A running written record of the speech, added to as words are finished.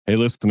Hey,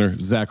 listener,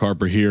 Zach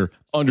Harper here.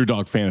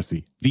 Underdog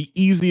Fantasy, the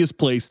easiest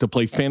place to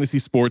play fantasy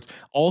sports.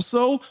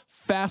 Also,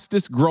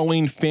 fastest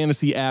growing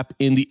fantasy app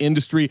in the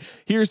industry.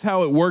 Here's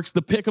how it works.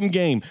 The Pick'em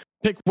game.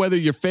 Pick whether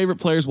your favorite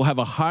players will have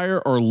a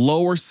higher or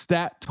lower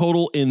stat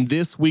total in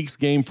this week's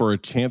game for a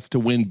chance to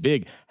win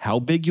big. How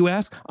big, you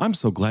ask? I'm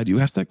so glad you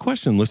asked that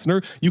question,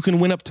 listener. You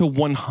can win up to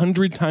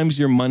 100 times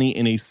your money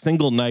in a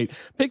single night.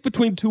 Pick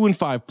between 2 and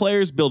 5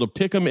 players, build a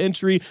Pick'em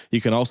entry.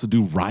 You can also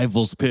do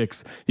rivals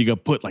picks. You can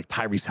put like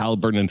Tyrese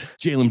Halliburton and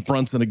Jalen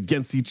Brunson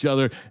against each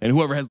other, and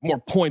whoever has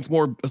more points,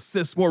 more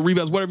assists, more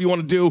rebounds, whatever you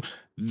want to do,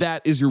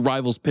 that is your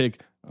rivals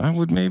pick. I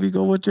would maybe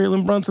go with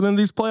Jalen Brunson in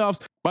these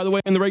playoffs. By the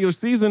way, in the regular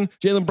season,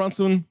 Jalen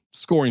Brunson,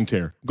 scoring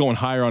tear, going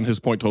higher on his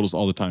point totals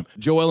all the time.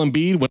 Joel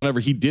Embiid,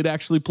 whenever he did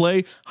actually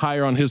play,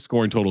 higher on his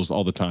scoring totals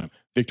all the time.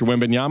 Victor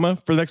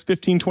Wembanyama, for the next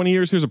 15, 20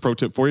 years, here's a pro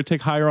tip for you.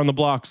 Take higher on the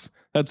blocks.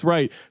 That's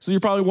right. So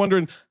you're probably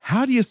wondering,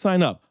 how do you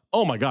sign up?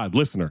 Oh my God,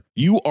 listener,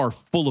 you are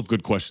full of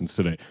good questions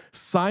today.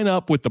 Sign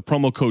up with the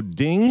promo code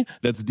DING,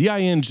 that's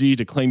D-I-N-G,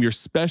 to claim your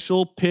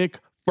special pick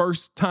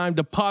first time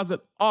deposit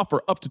offer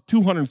up to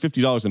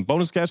 $250 in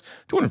bonus cash.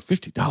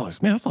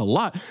 $250, man, that's a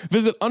lot.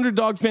 Visit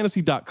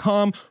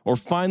underdogfantasy.com or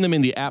find them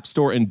in the App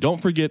Store. And don't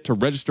forget to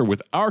register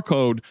with our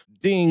code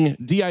DING,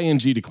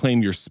 D-I-N-G, to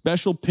claim your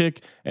special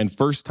pick and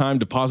first time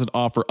deposit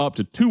offer up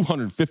to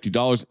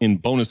 $250 in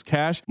bonus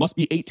cash. Must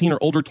be 18 or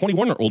older,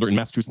 21 or older in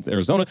Massachusetts,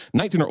 Arizona,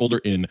 19 or older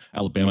in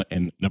Alabama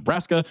and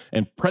Nebraska,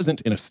 and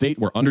present in a state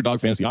where Underdog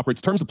Fantasy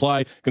operates. Terms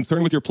apply.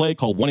 Concerned with your play,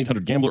 call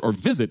 1-800-GAMBLER or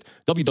visit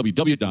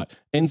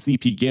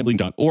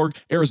www.ncpgambling.org.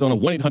 Arizona,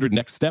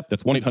 1-800-NEXT-STEP.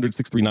 That's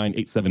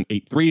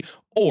 1-800-639-8783.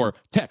 Or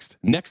text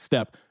NEXT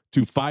STEP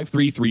to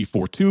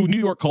 53342. New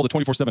York, call the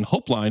 24/7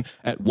 Hope line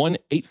at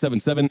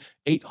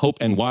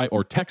 1-877-8-HOPE-NY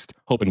or text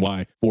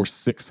HOPE-NY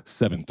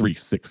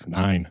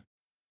 467-369.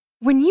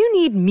 When you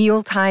need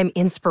mealtime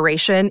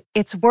inspiration,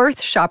 it's worth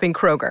shopping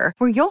Kroger,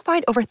 where you'll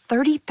find over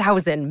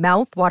 30,000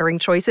 mouth-watering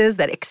choices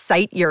that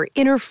excite your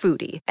inner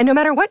foodie. And no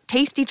matter what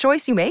tasty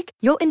choice you make,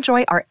 you'll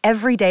enjoy our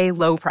everyday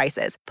low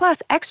prices,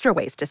 plus extra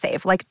ways to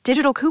save, like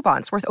digital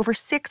coupons worth over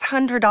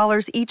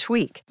 $600 each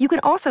week. You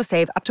can also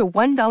save up to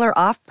 $1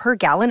 off per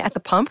gallon at the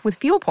pump with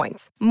fuel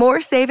points.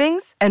 More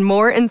savings and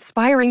more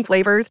inspiring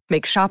flavors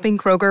make shopping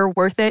Kroger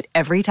worth it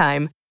every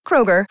time.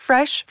 Kroger,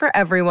 fresh for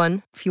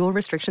everyone. Fuel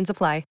restrictions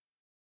apply.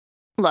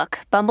 Look,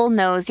 Bumble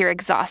knows you're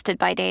exhausted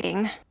by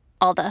dating.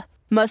 All the,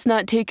 must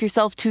not take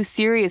yourself too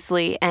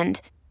seriously,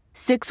 and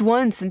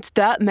 6'1" since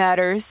that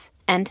matters,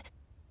 and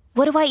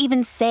what do I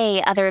even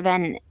say other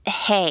than,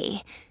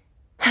 hey?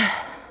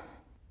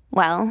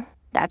 Well,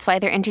 that's why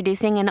they're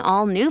introducing an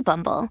all-new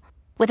Bumble,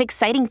 with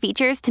exciting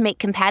features to make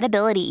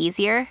compatibility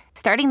easier,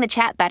 starting the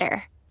chat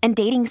better, and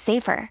dating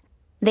safer.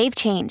 They've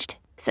changed,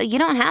 so you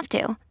don't have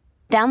to.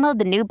 Download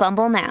the new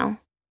Bumble now.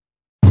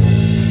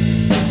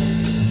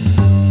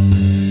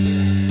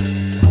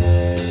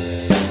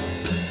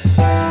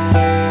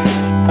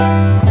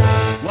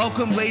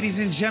 Welcome, ladies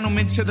and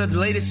gentlemen, to the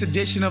latest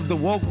edition of the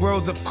Woke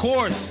Bros. Of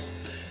course,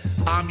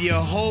 I'm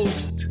your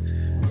host,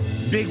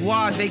 Big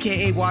Waz,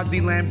 a.k.a. Waz D.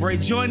 Lambre,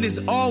 joined as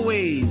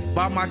always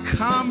by my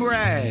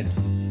comrade,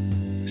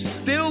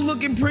 still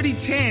looking pretty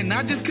tan,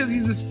 not just because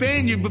he's a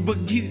Spaniard, but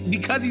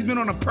because he's been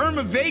on a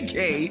perma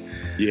vacay.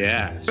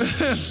 Yeah.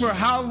 For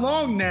how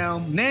long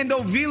now?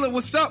 Nando Vila,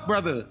 what's up,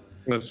 brother?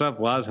 What's up,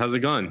 Waz? How's it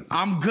going?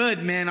 I'm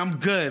good, man. I'm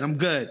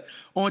good.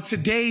 On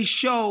today's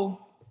show,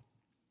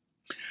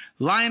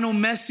 Lionel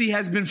Messi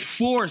has been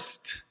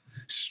forced,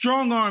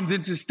 strong-armed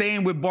into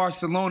staying with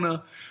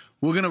Barcelona.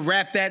 We're going to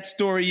wrap that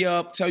story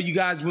up, tell you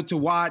guys what to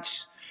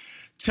watch,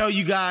 tell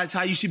you guys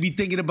how you should be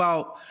thinking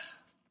about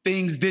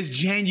things this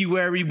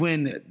January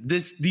when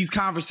these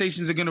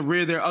conversations are going to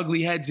rear their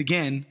ugly heads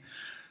again.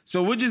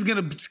 So we're just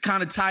going to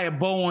kind of tie a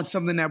bow on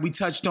something that we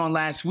touched on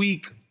last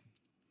week.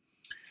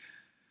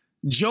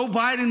 Joe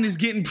Biden is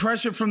getting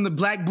pressure from the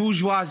black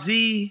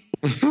bourgeoisie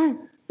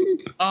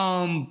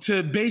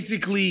to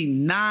basically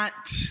not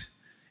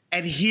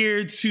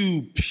adhere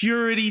to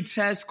purity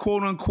tests,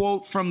 quote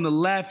unquote, from the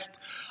left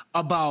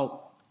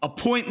about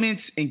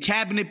appointments and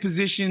cabinet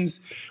positions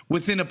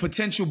within a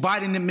potential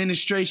Biden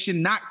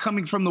administration, not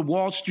coming from the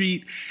Wall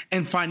Street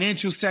and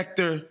financial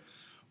sector.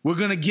 We're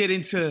going to get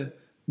into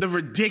the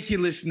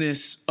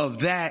ridiculousness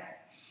of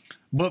that.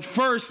 But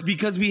first,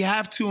 because we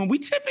have to, and we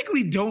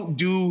typically don't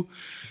do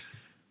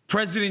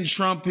President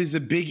Trump is a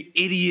big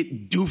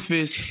idiot,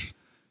 doofus,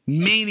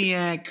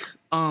 maniac,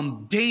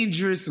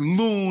 dangerous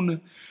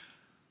loon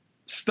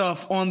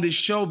stuff on this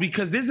show,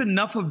 because there's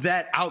enough of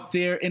that out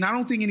there, and I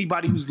don't think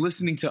anybody who's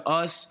listening to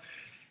us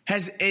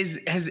has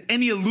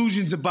any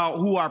illusions about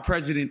who our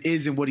president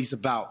is and what he's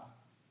about.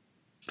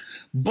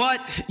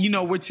 But, you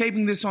know, we're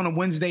taping this on a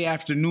Wednesday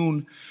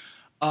afternoon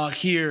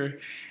here,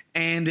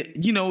 and,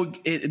 you know,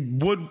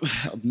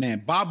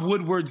 Bob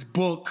Woodward's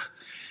book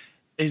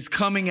is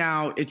coming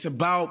out. It's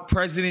about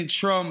President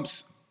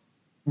Trump's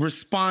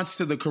response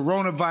to the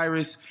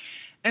coronavirus.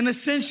 And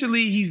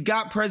essentially, he's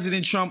got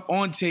President Trump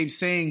on tape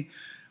saying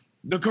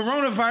The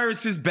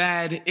coronavirus is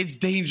bad. It's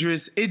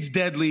dangerous. It's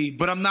deadly.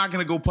 But I'm not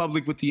going to go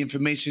public with the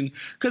information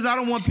because I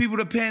don't want people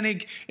to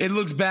panic. It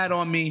looks bad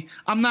on me.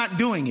 I'm not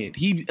doing it.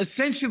 He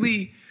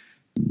essentially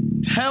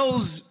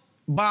tells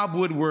Bob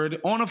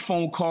Woodward on a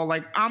phone call,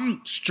 like,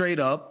 I'm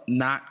straight up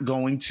not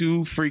going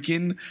to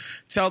freaking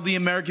tell the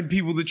American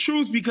people the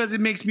truth because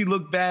it makes me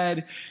look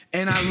bad.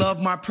 And I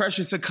love my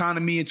precious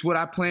economy. It's what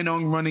I plan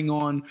on running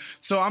on.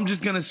 So I'm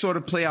just going to sort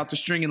of play out the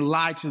string and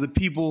lie to the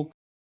people.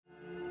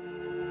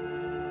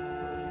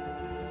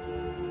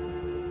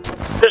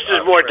 This is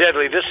more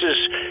deadly. This is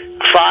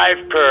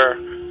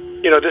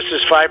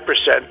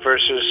 5%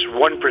 versus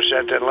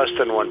 1% and less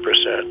than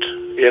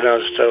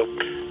 1%. So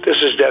this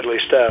is deadly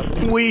stuff.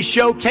 We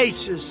show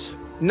cases,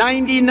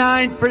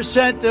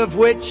 99% of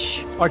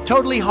which are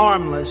totally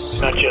harmless.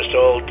 Not just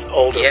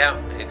older. Yeah,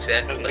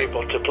 exactly.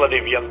 People, to plenty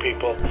of young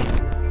people.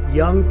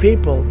 Young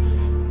people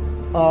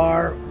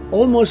are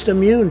almost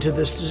immune to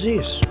this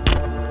disease.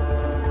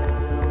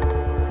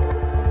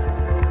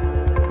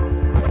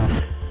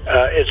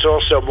 It's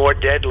also more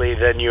deadly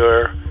than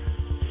your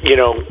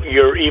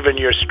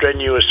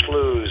strenuous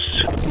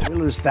flus. We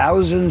lose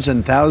thousands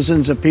and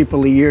thousands of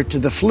people a year to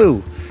the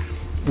flu.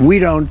 We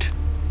don't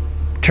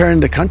turn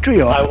the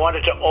country off. I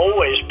wanted to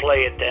always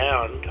play it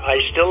down. I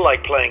still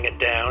like playing it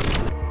down.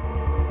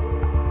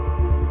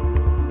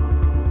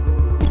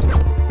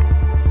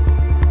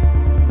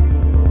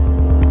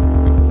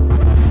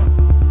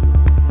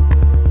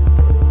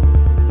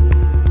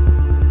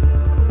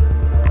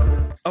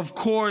 Of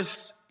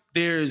course,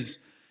 there's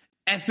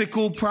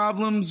ethical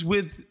problems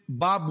with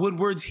Bob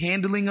Woodward's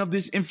handling of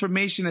this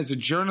information as a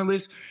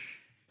journalist.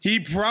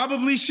 He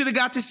probably should have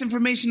got this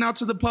information out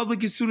to the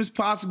public as soon as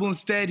possible.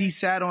 Instead, he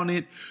sat on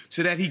it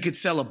so that he could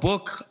sell a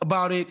book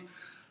about it.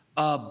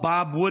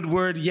 Bob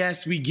Woodward,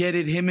 yes, we get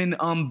it. Him and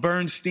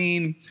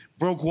Bernstein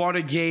broke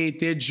Watergate.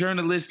 They're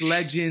journalist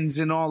legends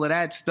and all of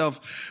that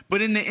stuff.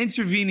 But in the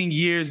intervening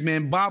years,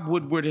 man, Bob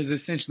Woodward has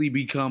essentially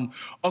become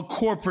a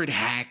corporate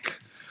hack.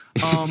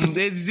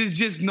 There's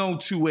just no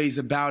two ways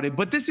about it.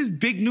 But this is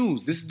big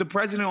news. This is the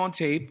president on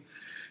tape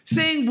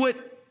saying what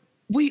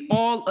we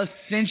all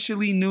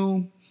essentially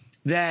knew,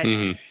 that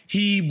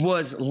he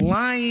was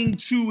lying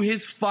to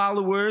his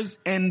followers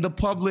and the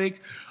public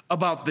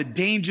about the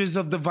dangers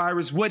of the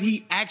virus, what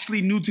he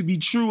actually knew to be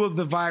true of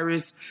the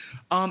virus.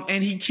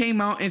 And he came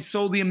out and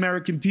sold the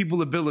American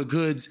people a bill of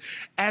goods.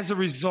 As a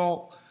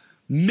result,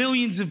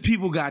 millions of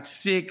people got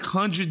sick.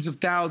 Hundreds of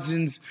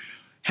thousands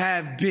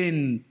have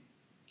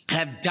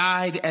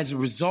died as a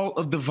result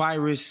of the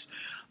virus.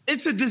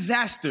 It's a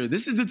disaster.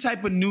 This is the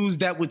type of news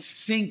that would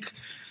sink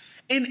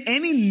in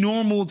any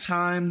normal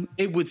time.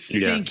 It would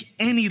sink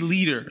any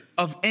leader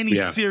of any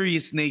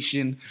serious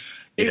nation.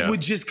 It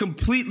would just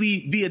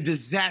completely be a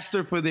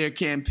disaster for their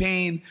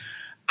campaign.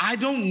 I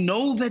don't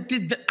know that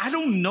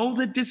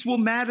this will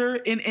matter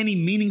in any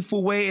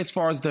meaningful way as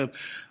far as the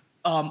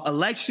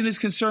election is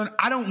concerned.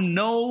 I don't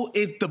know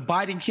if the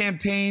Biden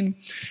campaign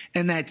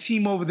and that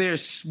team over there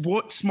is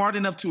smart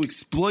enough to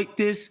exploit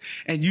this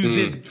and use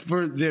this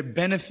for their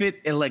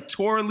benefit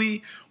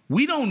electorally.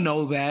 We don't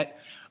know that.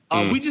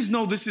 We just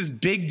know this is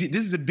big.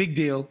 This is a big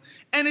deal,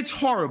 and it's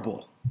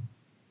horrible.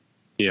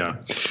 Yeah.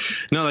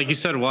 No, like you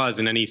said, was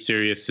in any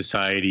serious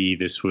society,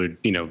 this would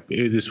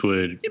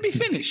it'd be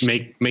finished.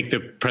 Make the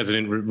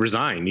president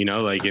resign.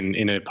 Like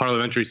in a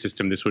parliamentary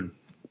system, this would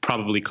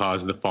probably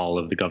cause the fall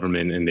of the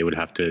government, and they would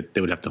have to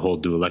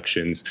hold new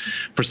elections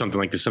for something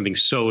like this, something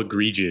so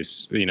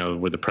egregious,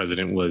 where the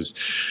president was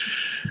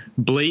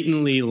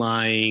blatantly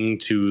lying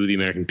to the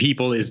American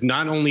people, is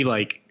not only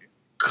like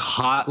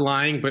caught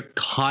lying, but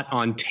caught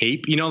on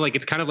tape. Like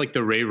it's kind of like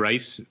the Ray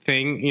Rice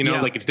thing,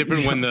 like it's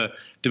different when the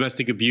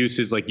domestic abuse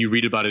is like you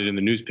read about it in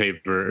the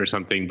newspaper or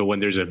something, but when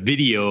there's a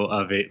video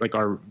of it, like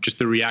just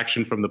the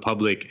reaction from the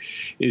public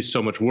is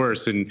so much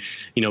worse. And,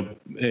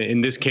 in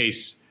this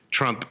case,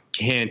 Trump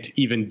can't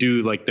even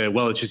do like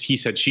it's just he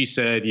said, she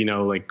said,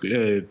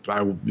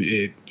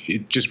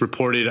 it just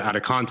reported out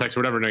of context or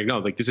whatever. And no,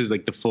 like this is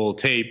like the full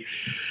tape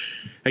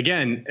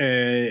again.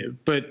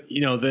 But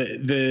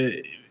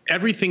the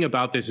everything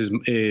about this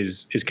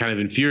is kind of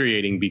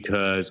infuriating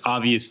because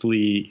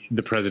obviously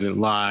the president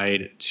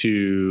lied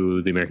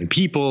to the American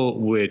people,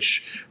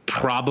 which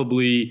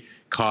probably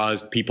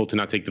caused people to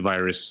not take the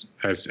virus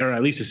or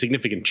at least a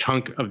significant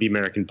chunk of the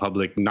American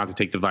public not to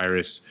take the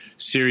virus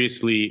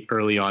seriously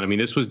early on. I mean,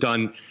 this was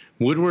done.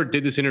 Woodward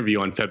did this interview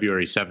on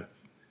February 7th.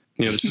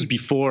 This was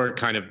before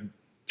kind of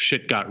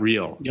shit got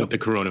real with the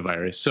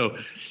coronavirus. So,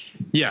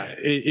 yeah,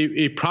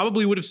 it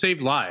probably would have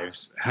saved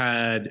lives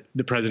had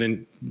the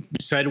president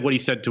said what he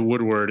said to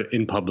Woodward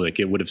in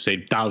public. It would have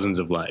saved thousands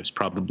of lives,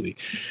 probably.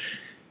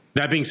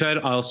 That being said,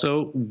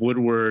 also,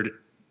 Woodward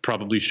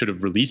probably should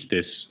have released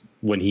this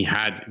when he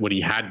had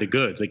the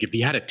goods. Like if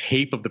he had a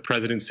tape of the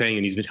president saying,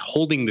 and he's been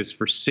holding this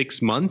for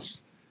 6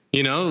 months,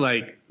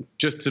 like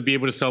just to be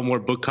able to sell more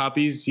book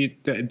copies,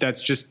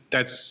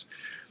 that's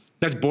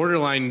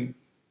borderline.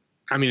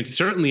 I mean, it's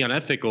certainly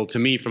unethical to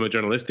me from a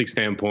journalistic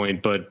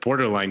standpoint, but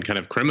borderline kind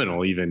of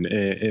criminal even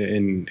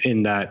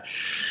in that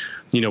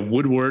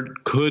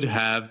Woodward could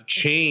have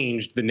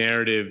changed the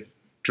narrative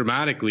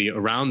dramatically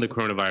around the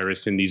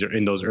coronavirus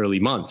in those early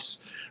months,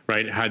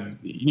 right? Had,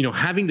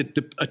 having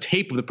a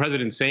tape of the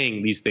president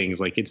saying these things,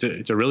 like it's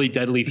a really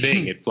deadly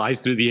thing. It flies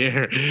through the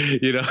air,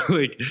 it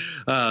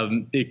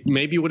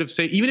maybe would have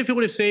saved, even if it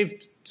would have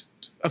saved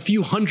a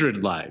few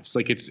hundred lives,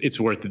 like it's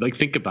worth it. Like,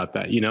 think about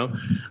that,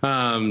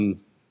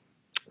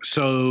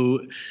 So,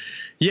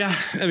 yeah,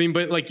 I mean,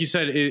 but like you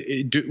said,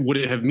 would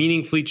it have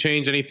meaningfully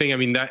changed anything? I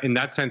mean, that in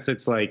that sense,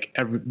 it's like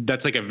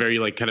that's like a very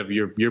like kind of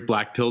you're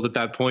black pilled at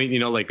that point,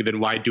 like then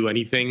why do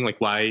anything?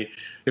 Like, why,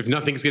 if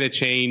nothing's going to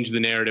change the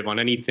narrative on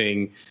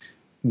anything,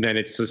 then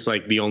it's just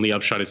like the only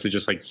upshot is to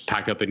just like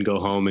pack up and go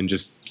home and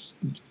just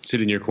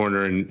sit in your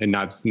corner and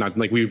not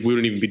like we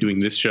wouldn't even be doing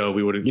this show.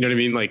 We wouldn't, you know what I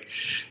mean? Like,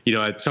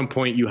 at some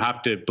point you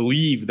have to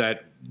believe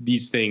that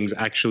these things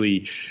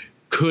actually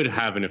could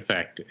have an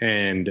effect.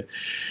 And,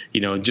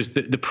 just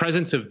the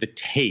presence of the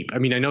tape. I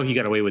mean, I know he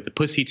got away with the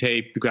pussy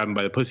tape, the grab him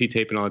by the pussy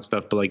tape and all that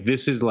stuff, but like,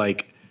 this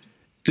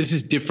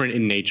is different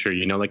in nature,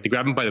 like the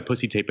grab him by the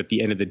pussy tape at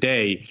the end of the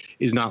day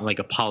is not like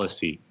a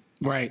policy.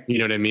 Right. You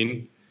know what I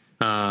mean?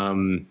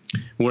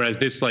 Whereas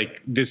this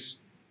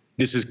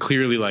is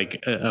clearly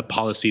like a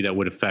policy that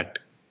would affect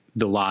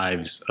the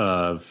lives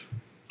of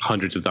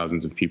hundreds of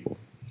thousands of people.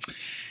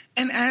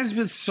 And as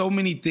with so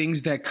many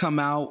things that come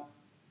out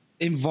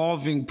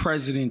involving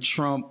President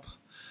Trump,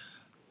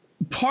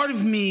 part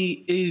of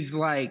me is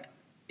like,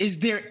 is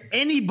there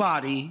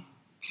anybody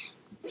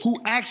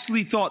who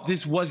actually thought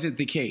this wasn't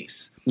the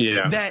case?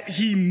 Yeah. That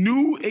he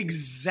knew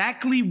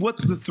exactly what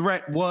the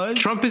threat was?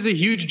 Trump is a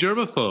huge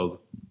germaphobe.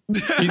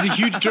 He's a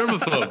huge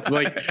germaphobe.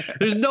 Like,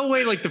 there's no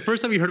way, like, the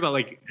first time you heard about,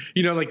 like,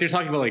 like, they're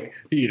talking about, like,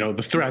 the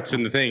threats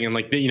and the thing, and,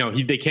 like,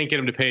 they can't get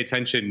him to pay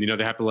attention.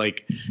 They have to,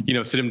 like,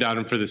 sit him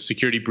down for the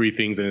security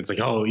briefings, and it's like,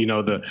 oh,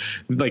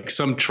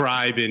 some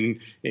tribe in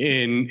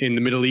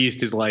the Middle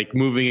East is, like,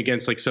 moving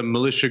against, like, some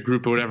militia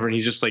group or whatever, and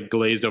he's just, like,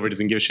 glazed over,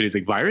 doesn't give a shit. He's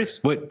like,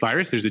 virus? What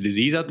virus? There's a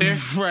disease out there?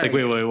 Right. Like,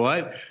 wait,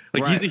 what?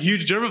 Like, right. He's a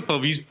huge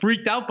germaphobe. He's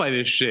freaked out by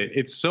this shit.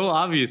 It's so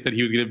obvious that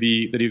he was gonna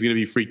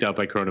be freaked out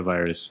by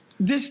coronavirus.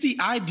 The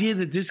idea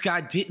that this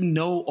guy didn't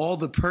know all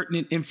the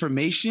pertinent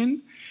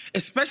information,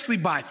 especially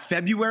by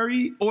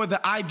February, or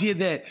the idea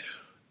that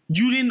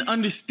you didn't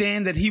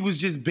understand that he was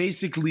just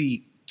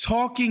basically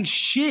talking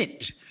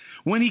shit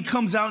when he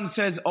comes out and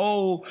says,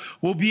 oh,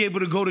 we'll be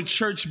able to go to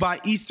church by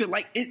Easter.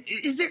 Like,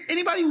 is there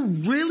anybody who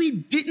really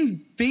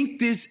didn't think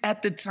this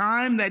at the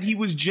time, that he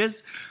was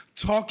just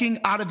talking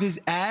out of his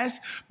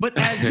ass? But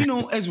as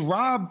as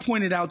Rob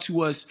pointed out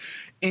to us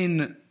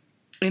in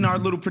our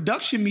little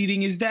production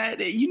meeting, is that,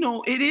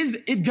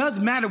 it does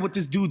matter what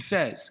this dude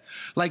says.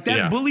 Like,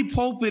 that bully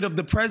pulpit of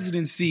the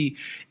presidency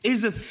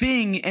is a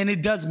thing, and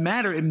it does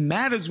matter. It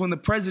matters when the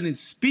president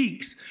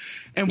speaks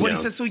and what he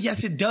says. So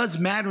yes, it does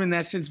matter in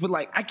that sense. But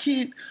like, I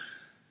can't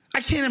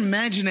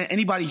imagine that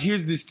anybody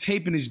hears this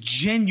tape and is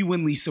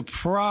genuinely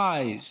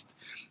surprised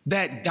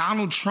that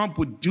Donald Trump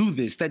would do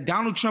this, that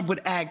Donald Trump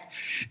would act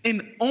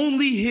in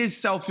only his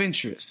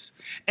self-interest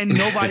and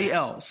nobody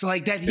else.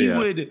 Like, that he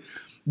would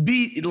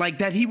be like,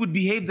 that he would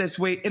behave this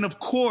way. And of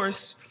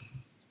course,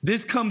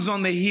 this comes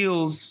on the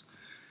heels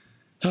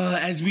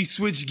as we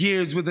switch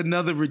gears with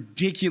another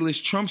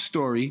ridiculous Trump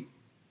story.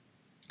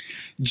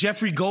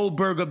 Jeffrey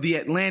Goldberg of The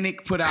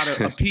Atlantic put out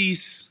a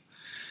piece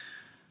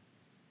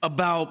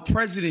about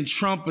President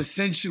Trump.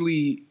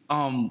 Essentially,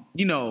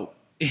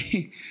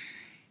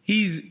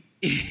 he's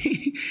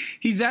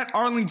at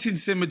Arlington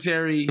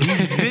Cemetery.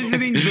 He's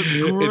visiting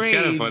the graves.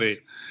 It's kind of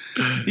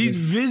funny. He's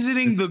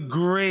visiting the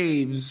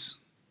graves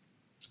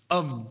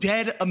of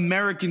dead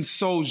American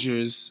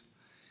soldiers,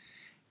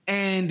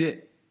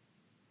 and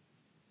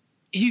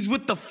he's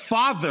with the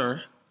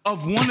father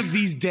of one of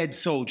these dead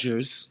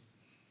soldiers.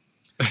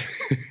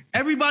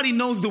 Everybody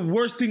knows the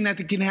worst thing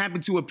that can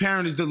happen to a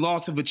parent is the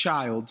loss of a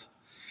child.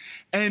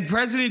 And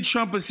President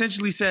Trump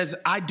essentially says,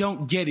 I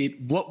don't get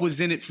it. What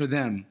was in it for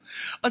them?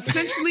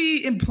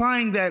 Essentially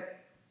implying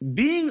that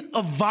being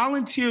a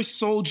volunteer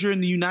soldier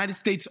in the United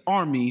States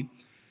Army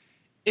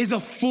is a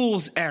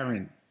fool's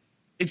errand.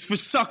 It's for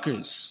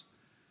suckers.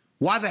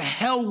 Why the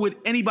hell would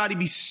anybody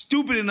be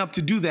stupid enough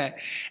to do that?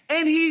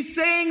 And he's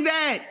saying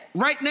that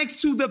right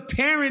next to the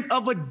parent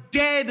of a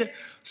dead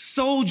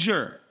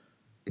soldier.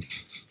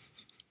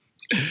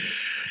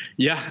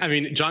 Yeah, I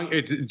mean,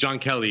 it's John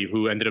Kelly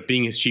who ended up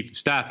being his chief of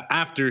staff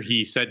after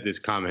he said this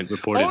comment,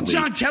 reportedly. All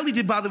John Kelly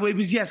did, by the way,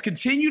 was,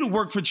 continue to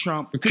work for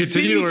Trump,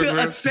 continue to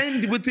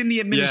ascend within the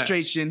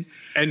administration.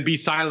 Yeah. And be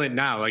silent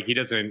now. Like, he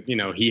doesn't, he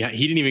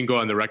didn't even go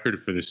on the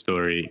record for this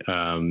story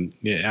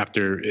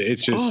after.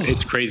 It's just,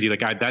 it's crazy. Like,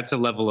 that's a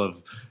level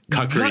of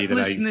cuckery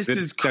that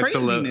is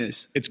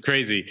craziness. It's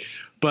crazy.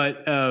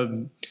 But,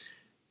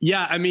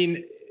 yeah, I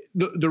mean,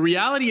 the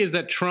reality is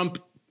that Trump,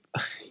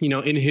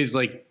 in his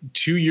like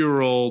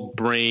 2-year-old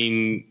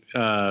brain,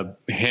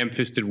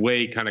 ham-fisted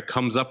way, kind of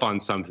comes up on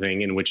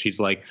something in which he's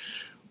like,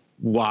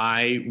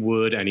 why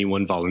would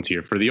anyone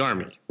volunteer for the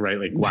Army, right?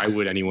 Like, why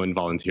would anyone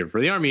volunteer for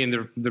the Army?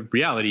 And the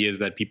reality is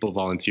that people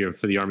volunteer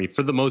for the Army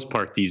for the most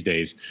part these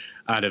days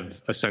out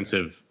of a sense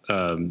of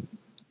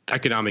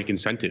economic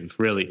incentive,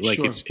 really. Like,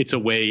 Sure. it's a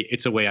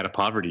way out of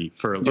poverty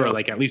or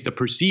like at least a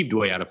perceived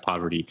way out of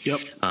poverty.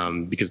 Yep.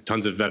 Because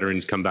tons of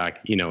veterans come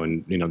back,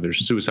 and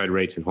there's suicide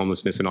rates and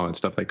homelessness and all that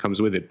stuff that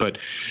comes with it. But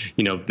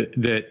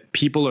the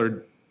people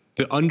are.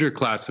 The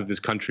underclass of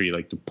this country,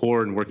 like the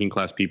poor and working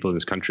class people in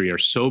this country, are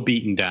so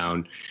beaten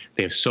down.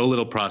 They have so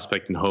little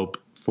prospect and hope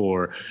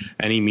for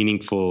any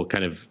meaningful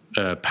kind of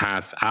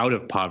path out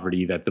of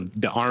poverty that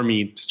the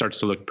Army starts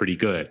to look pretty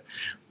good.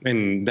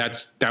 And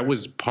that's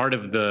part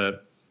of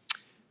the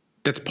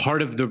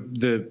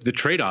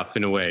trade-off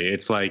in a way.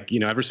 It's like,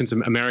 ever since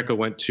America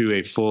went to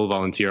a full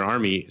volunteer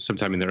army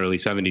sometime in the early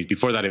 70s,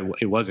 before that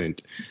it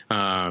wasn't.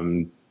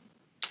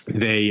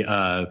 They,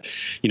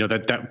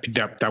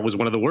 that was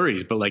one of the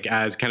worries. But like,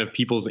 as kind of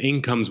people's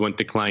incomes went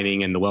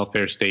declining and the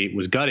welfare state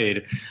was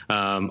gutted,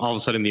 all of a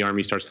sudden the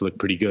Army starts to look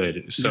pretty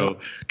good. So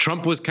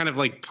Trump was kind of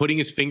like putting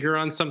his finger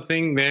on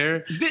something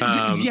there.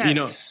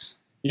 Yes.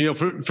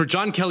 For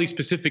John Kelly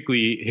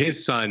specifically,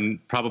 his son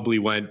probably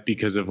went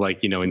because of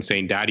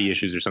insane daddy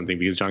issues or something,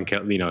 because John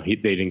Kelly,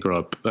 they didn't grow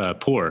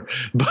up poor,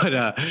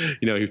 but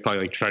he was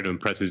probably tried to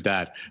impress his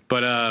dad.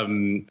 But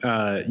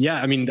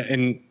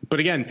but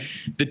again,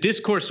 the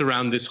discourse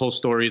around this whole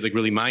story is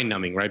really mind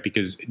numbing, right?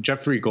 Because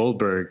Jeffrey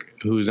Goldberg,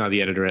 who's now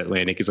the editor at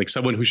Atlantic, is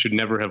someone who should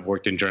never have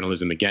worked in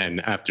journalism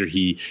again after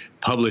he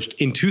published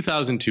in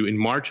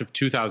March of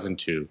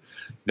 2002,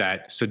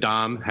 that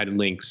Saddam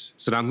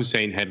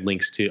Hussein had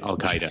links to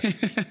Al-Qaeda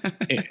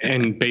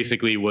and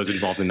basically was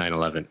involved in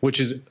 9/11, which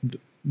is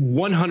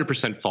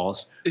 100%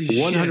 false,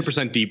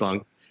 100%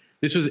 debunked.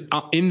 This was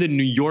in the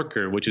New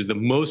Yorker, which is the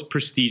most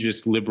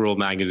prestigious liberal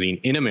magazine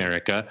in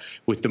America,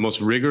 with the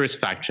most rigorous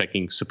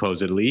fact-checking,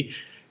 supposedly.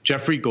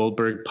 Jeffrey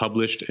Goldberg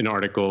published an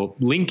article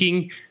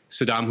linking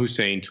Saddam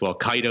Hussein to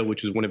Al-Qaeda,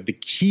 which is one of the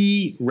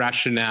key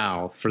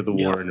rationale for the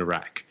war in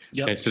Iraq.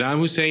 Yep. And Saddam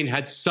Hussein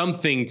had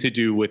something to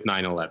do with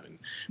 9/11,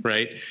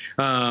 right?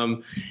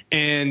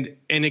 And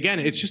again,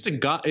 it's just at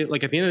the end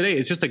of the day,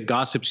 it's just a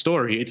gossip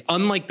story. It's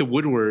unlike the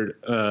Woodward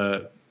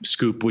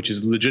scoop, which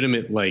is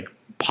legitimate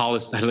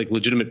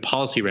legitimate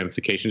policy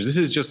ramifications. This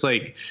is just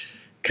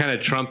kind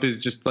of Trump is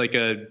just like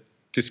a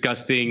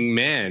disgusting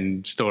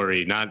man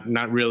story,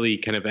 not really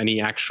kind of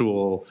any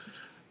actual.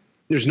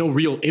 There's no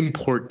real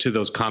import to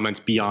those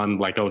comments beyond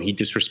he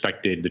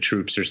disrespected the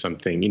troops or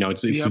something.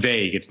 It's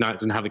vague. It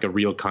doesn't have a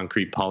real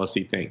concrete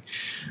policy thing.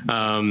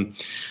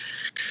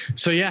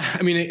 So yeah,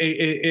 I mean,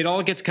 it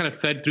all gets kind of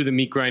fed through the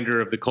meat grinder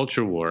of the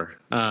culture war.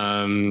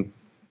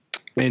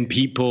 And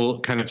people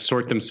kind of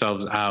sort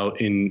themselves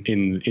out in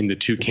the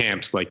two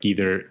camps.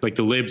 Either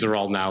the libs are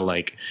all now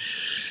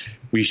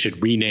we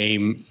should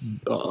rename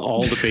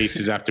all the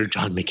bases after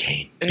John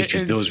McCain,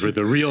 because those were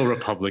the real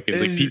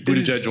Republicans. Pete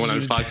Buttigieg went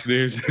on Fox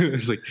News.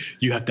 It's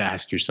you have to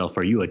ask yourself,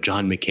 are you a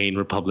John McCain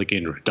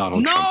Republican or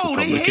Donald Trump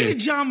Republican? No, they hated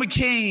John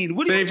McCain.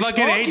 What are you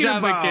talking about? They fucking hate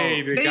John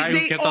McCain. The guy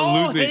who kept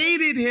on losing. They all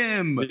hated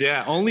him.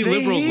 Yeah, only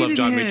liberals love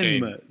John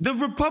McCain. The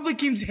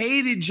Republicans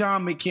hated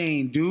John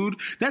McCain, dude.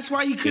 That's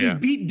why he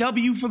couldn't beat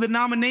W for the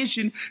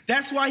nomination.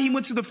 That's why he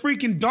went to the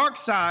freaking dark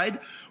side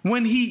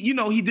when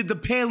he did the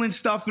Palin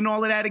stuff and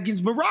all of that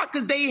against Barack.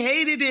 They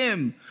hated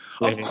him.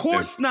 Of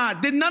course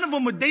not. None of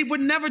them they were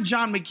never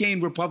John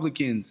McCain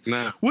Republicans.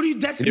 No.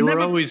 They were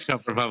always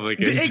Trump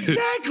Republicans.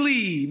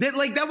 Exactly.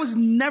 That was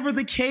never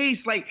the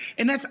case.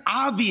 And that's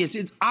obvious.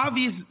 It's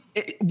obvious.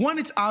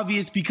 It's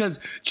obvious because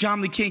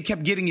John McCain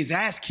kept getting his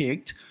ass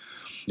kicked.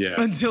 Yeah.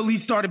 Until he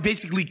started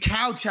basically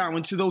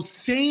kowtowing to those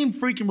same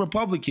freaking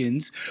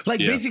Republicans,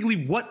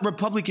 basically what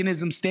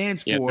republicanism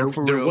stands for.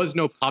 There was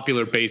no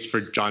popular base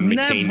for John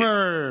McCain.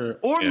 Never.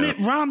 Or Mitt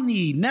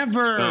Romney.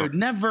 Never.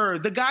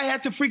 The guy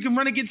had to freaking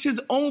run against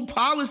his own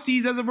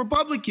policies as a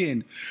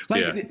Republican.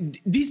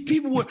 These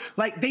people were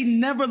they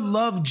never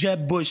loved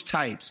Jeb Bush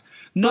types.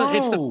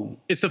 No.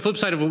 It's the flip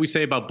side of what we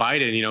say about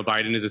Biden.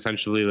 Biden is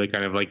essentially what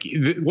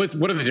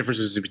are the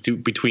differences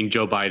between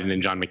Joe Biden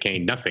and John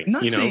McCain? Nothing.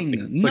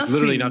 Nothing.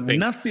 Literally nothing.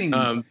 Nothing.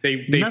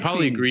 They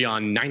probably agree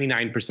on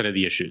 99% of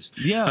the issues.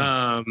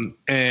 Yeah.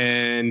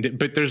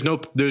 But there's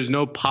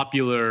no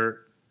popular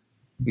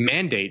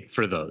mandate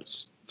for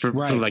those. For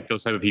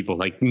those type of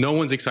people. No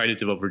one's excited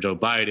to vote for Joe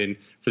Biden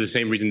for the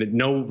same reason that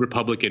no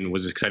Republican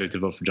was excited to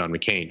vote for John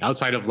McCain,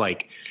 outside of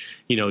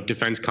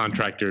defense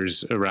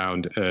contractors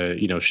around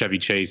Chevy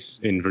Chase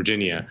in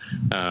Virginia,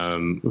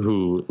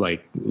 who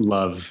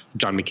love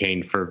John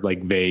McCain for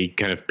vague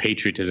kind of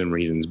patriotism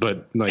reasons.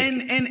 But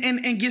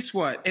and guess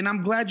what? And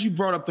I'm glad you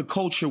brought up the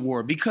culture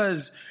war,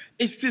 because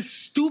it's this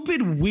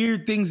stupid,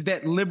 weird things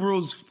that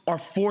liberals are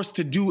forced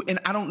to do, and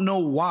I don't know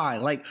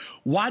why.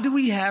 Why do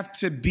we have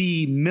to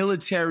be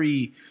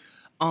military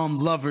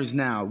lovers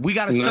now? We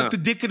got to suck the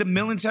dick of the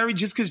military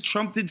just because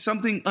Trump did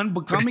something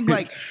unbecoming?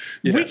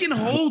 We can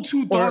hold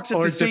two thoughts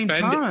at the same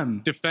time.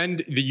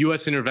 Defend the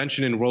U.S.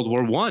 intervention in World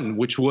War I,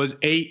 which was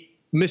a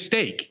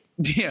mistake.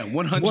 Yeah,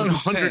 100%.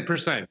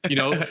 100%. You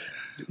know,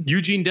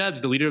 Eugene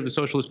Debs, the leader of the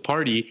Socialist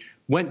Party,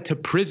 went to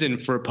prison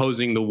for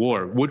opposing the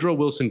war. Woodrow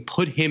Wilson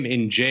put him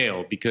in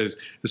jail because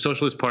the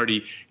Socialist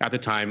Party at the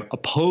time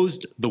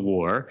opposed the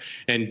war.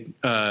 And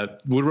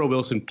Woodrow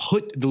Wilson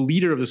put the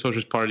leader of the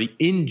Socialist Party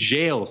in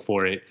jail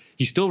for it.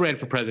 He still ran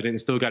for president and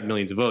still got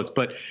millions of votes.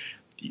 But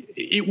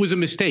it was a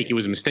mistake. It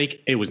was a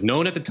mistake. It was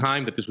known at the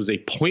time that this was a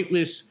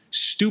pointless,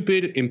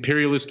 stupid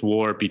imperialist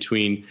war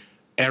between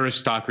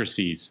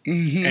aristocracies,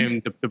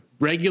 and the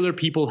regular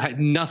people had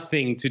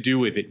nothing to do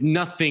with it,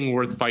 nothing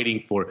worth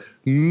fighting for.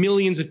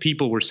 Millions of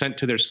people were sent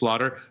to their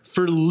slaughter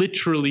for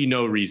literally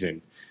no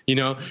reason, you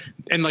know?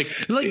 And like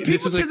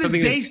people to this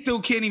day still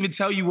can't even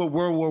tell you what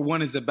World War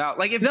I is about.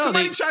 Like if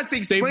somebody tries to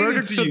explain it to you. They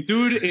murdered some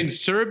dude in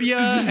Serbia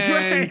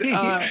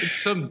and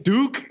some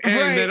duke, and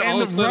then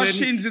all the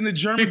Russians and the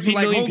Germans were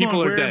like, hold on,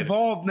 we're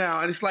involved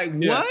now. And it's like,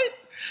 what?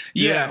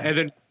 Yeah. And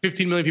then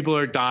 15 million people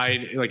are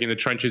died like in the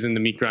trenches in the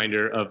meat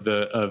grinder of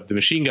the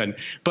machine gun.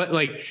 But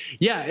like,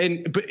 yeah.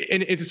 And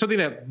it's something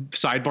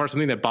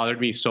something that bothered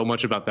me so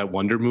much about that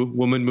Wonder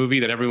Woman movie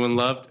that everyone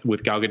loved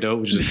with Gal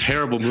Gadot, which is a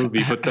terrible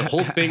movie. But the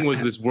whole thing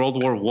was this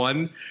World War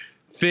I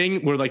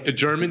thing where like the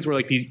Germans were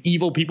like these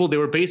evil people. They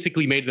were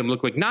basically made them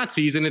look like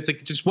Nazis, and it's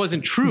like it just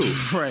wasn't true.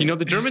 Right. You know,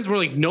 the Germans were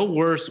like no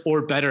worse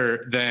or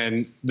better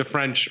than the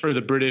French or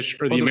the British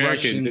or the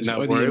Americans in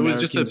that war. It was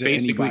just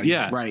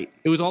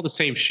it was all the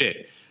same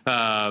shit.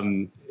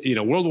 You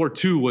know, World War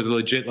II was a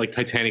legit like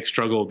Titanic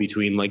struggle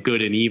between like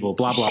good and evil,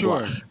 blah blah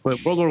blah.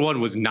 But World War I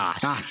was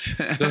not.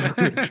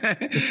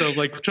 So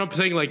like Trump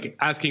saying like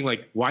asking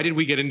like why did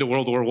we get into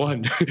World War I?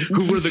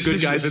 Who were the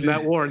good guys in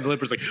that war? And the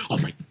liberals like, oh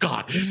my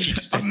god,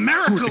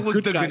 America was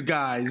the good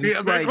guys. Yeah,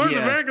 of course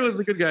America was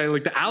the good guy.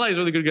 Like the Allies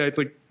were the good guys. It's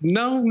like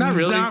no, not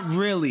really. Not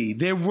really.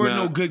 There were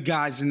no good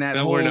guys in that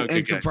whole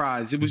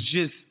enterprise. It was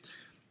just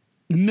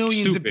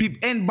millions of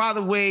people. And by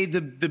the way,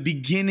 the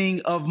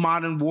beginning of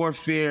modern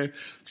warfare,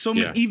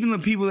 even the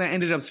people that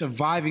ended up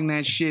surviving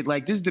that shit,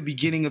 like this is the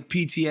beginning of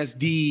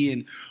PTSD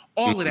and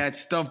all of that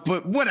stuff.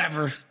 But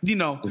whatever, you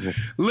know,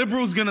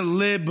 liberals gonna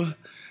lib.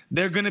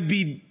 They're gonna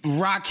be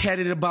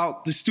rock-headed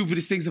about the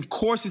stupidest things. Of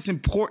course, it's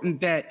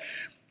important that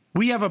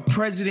we have a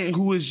president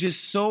who is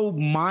just so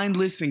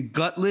mindless and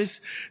gutless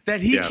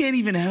that he can't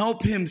even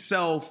help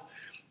himself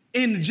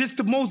in just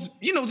the most,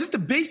 you know, just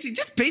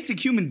basic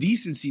human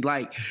decency,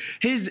 like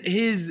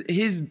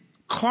his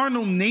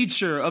carnal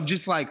nature of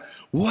just like,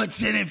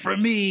 what's in it for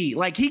me?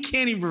 Like he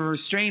can't even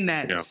restrain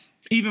that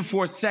even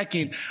for a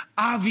second.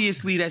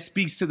 Obviously that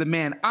speaks to the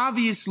man.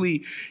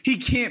 Obviously he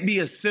can't be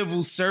a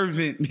civil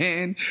servant,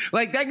 man.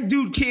 Like that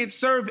dude can't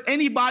serve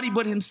anybody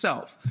but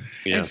himself.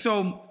 Yeah. And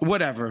so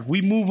whatever,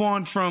 we move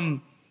on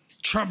from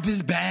Trump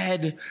is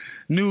bad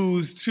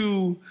news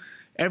to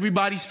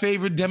everybody's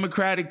favorite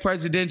Democratic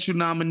presidential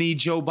nominee,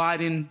 Joe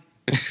Biden.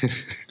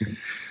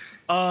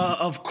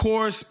 Of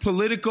course,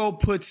 Politico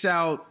puts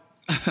out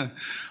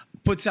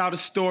a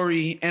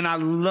story, and I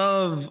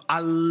love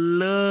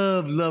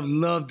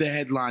the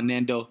headline,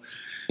 Nando.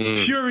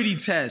 Purity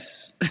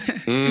tests.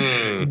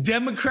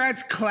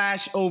 Democrats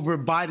clash over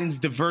Biden's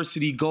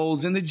diversity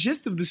goals. And the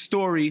gist of the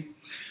story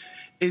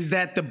is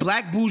that the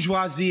black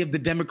bourgeoisie of the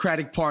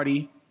Democratic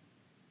Party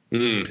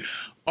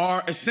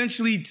are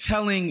essentially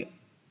telling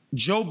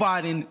Joe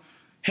Biden,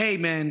 hey,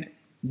 man,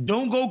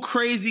 don't go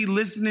crazy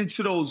listening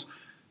to those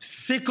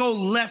sicko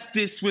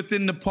leftists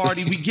within the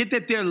party. We get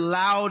that they're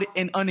loud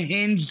and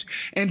unhinged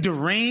and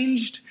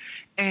deranged.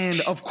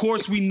 And, of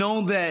course, we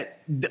know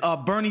that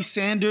Bernie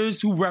Sanders,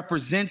 who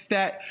represents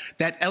that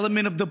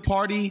element of the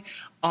party,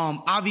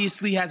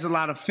 obviously has a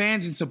lot of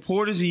fans and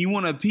supporters, and you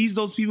want to appease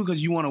those people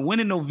because you want to win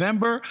in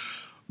November.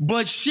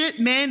 But shit,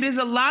 man, there's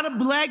a lot of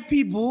black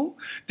people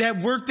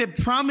that worked at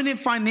prominent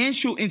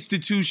financial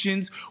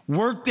institutions,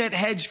 worked at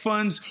hedge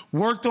funds,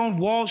 worked on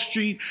Wall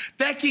Street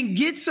that can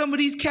get some of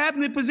these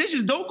cabinet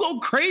positions. Don't go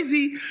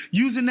crazy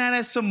using that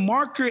as some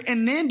marker.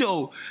 And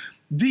Nando,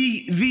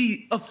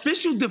 the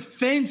official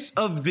defense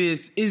of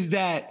this is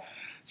that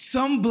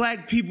some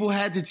black people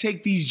had to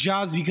take these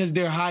jobs because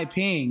they're high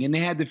paying and they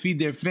had to feed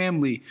their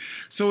family.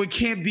 So it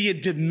can't be a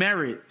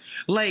demerit.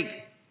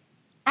 Like,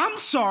 I'm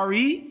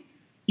sorry.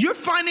 You're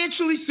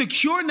financially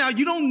secure now.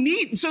 You don't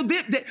need, so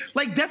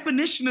like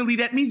definitionally,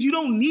 that means you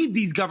don't need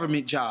these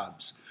government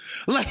jobs.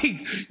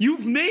 Like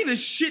you've made a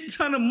shit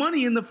ton of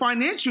money in the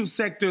financial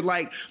sector.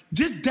 Like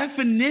just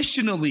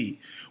definitionally,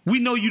 we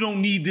know you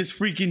don't need this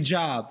freaking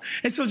job.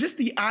 And so just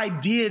the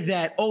idea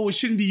that, oh, it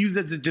shouldn't be used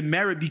as a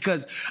demerit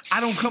because I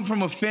don't come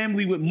from a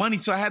family with money,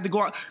 so I had to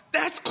go out.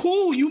 That's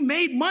cool. You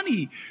made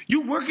money.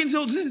 You work in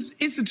those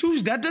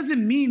institutions. That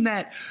doesn't mean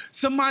that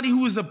somebody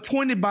who is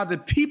appointed by the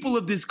people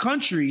of this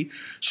country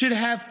should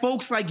have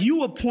folks like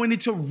you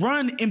appointed to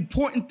run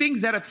important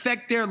things that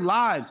affect their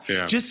lives.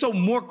 Yeah. Just so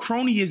more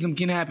cronyism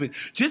can happen.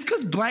 Just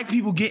because black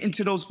people get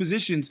into those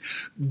positions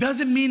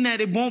doesn't mean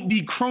that it won't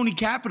be crony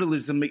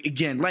capitalism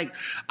again. Like,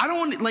 I don't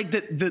want like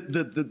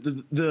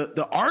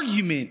the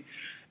argument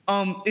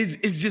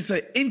is just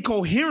an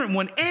incoherent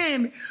one.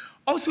 And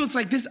also it's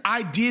like this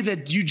idea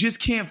that you just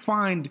can't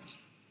find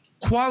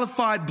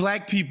qualified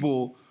black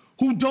people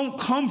who don't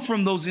come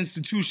from those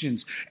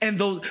institutions and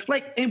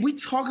we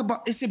talk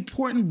about, it's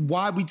important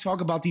why we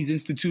talk about these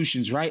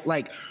institutions, right?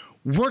 Like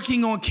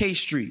working on K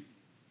Street,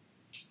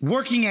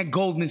 working at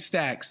Goldman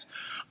Sachs,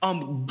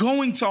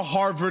 going to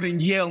Harvard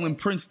and Yale and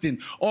Princeton,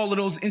 all of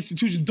those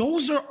institutions,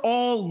 those are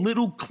all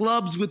little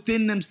clubs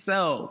within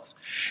themselves.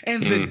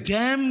 And the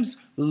Dems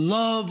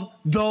love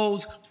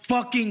those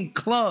fucking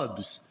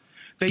clubs.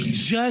 They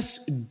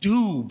just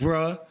do,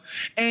 bruh.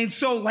 And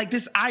so, like,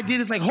 this idea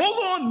is like,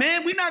 hold on,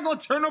 man, we're not gonna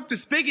turn off the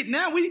spigot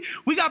now.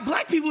 We got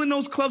black people in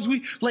those clubs.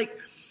 We like,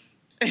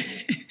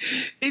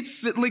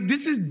 it's like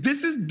this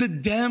is the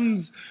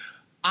Dems'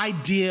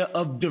 idea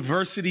of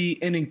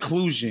diversity and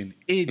inclusion.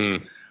 It's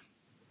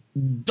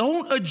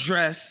don't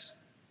address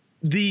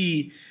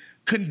the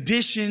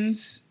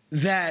conditions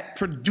that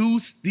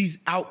produce these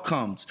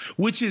outcomes,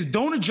 which is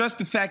don't address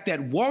the fact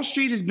that Wall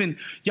Street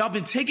y'all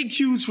been taking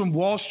cues from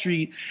Wall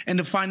Street and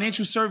the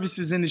financial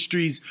services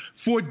industries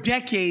for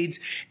decades.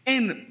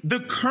 And the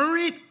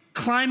current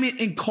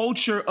climate and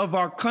culture of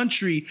our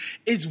country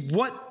is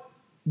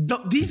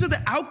these are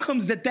the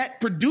outcomes that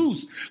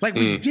produced. Like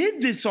we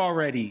did this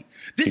already.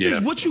 This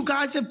is what you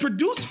guys have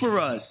produced for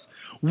us.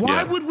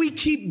 Why would we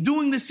keep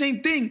doing the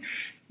same thing?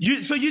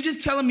 So you're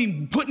just telling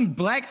me putting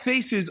black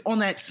faces on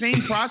that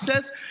same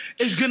process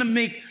is going to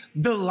make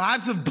the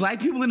lives of black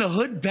people in the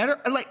hood better?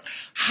 Like,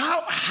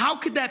 how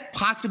could that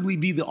possibly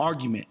be the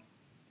argument?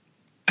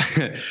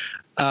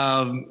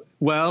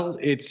 Well,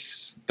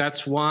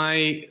 that's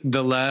why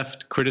the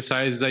left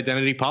criticizes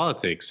identity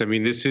politics. I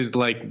mean, this is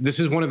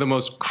one of the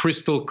most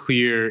crystal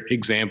clear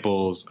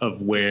examples of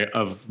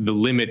the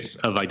limits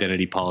of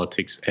identity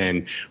politics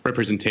and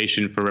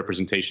representation for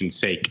representation's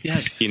sake.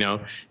 Yes. You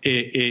know,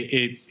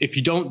 if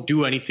you don't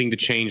do anything to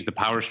change the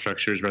power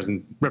structures,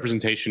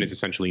 representation is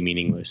essentially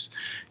meaningless.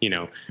 You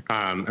know,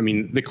 I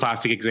mean, the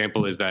classic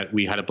example is that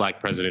we had a black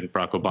president,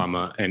 Barack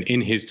Obama, and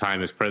in his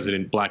time as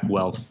president, black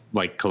wealth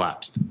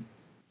collapsed.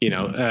 You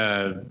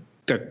know,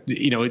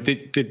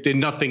 it did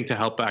nothing to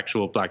help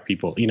actual black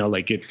people. You know,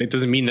 like it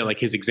doesn't mean that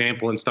his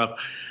example and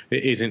stuff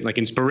isn't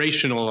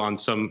inspirational on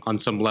some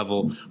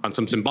level, on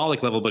some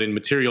symbolic level, but in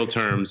material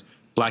terms,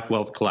 black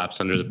wealth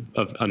collapsed under the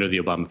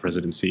Obama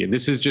presidency. And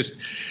this is how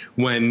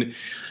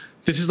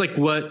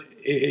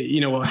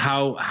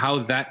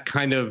that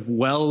kind of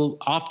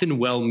often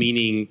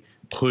well-meaning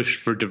push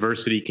for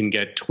diversity can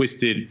get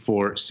twisted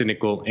for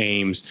cynical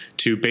aims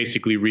to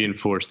basically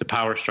reinforce the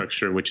power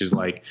structure, which is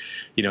the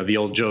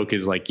old joke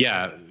is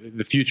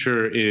the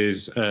future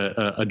is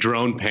a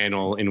drone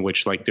panel in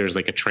which there's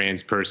a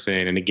trans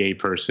person and a gay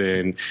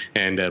person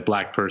and a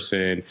black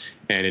person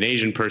and an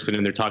Asian person,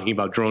 and they're talking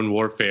about drone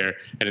warfare,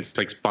 and it's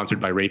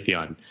sponsored by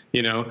Raytheon,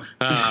 you know?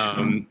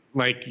 No,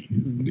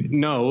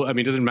 I mean,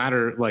 it doesn't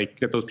matter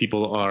that those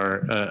people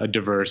are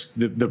diverse.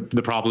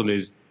 The problem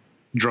is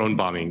drone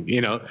bombing, you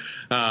know?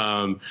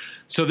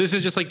 So this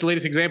is just the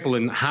latest example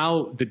in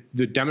how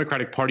the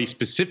Democratic Party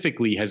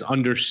specifically has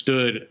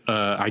understood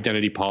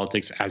identity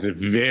politics as a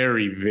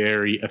very,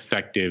 very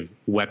effective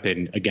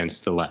weapon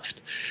against the left,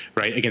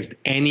 right? Against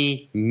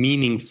any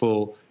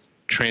meaningful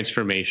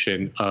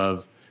transformation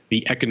of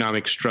the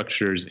economic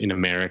structures in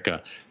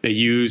America. They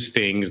use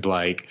things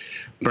like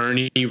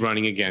Bernie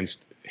running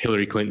against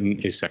Hillary Clinton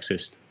is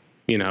sexist,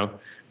 you know?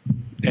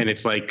 And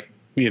it's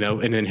you know,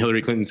 and then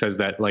Hillary Clinton says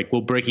that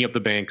will breaking up the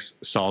banks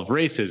solve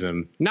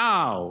racism?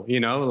 No, you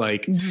know,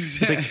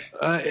 it's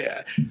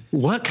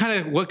what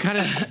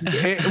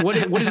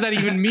does that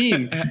even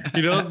mean?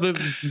 You know,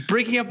 the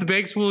breaking up the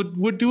banks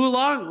would do a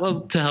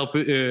lot to help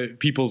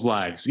people's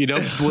lives, you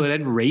know, but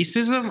then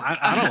racism,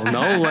 I don't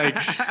know,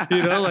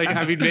 you know,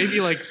 I mean,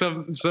 maybe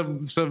some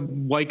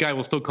white guy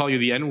will still call you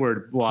the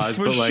N-word, Waz,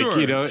 but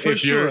you know, if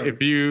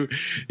the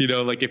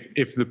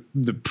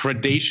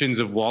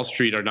predations of Wall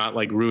Street are not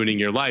ruining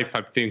your life,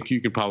 I think you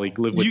could probably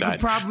live with that. You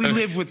could probably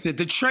live with it.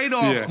 The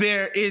trade-off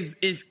there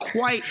is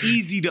quite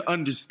easy to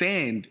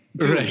understand,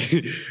 too.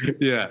 Right.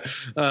 Yeah.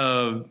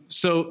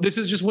 So this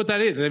is just what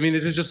that is. I mean,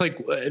 this is just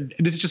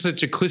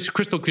such a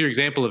crystal clear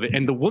example of it.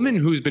 And the woman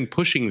who's been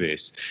pushing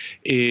this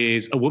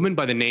is a woman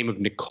by the name of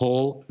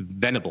Nicole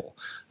Venable.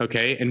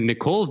 Okay. And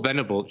Nicole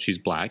Venable, she's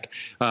black.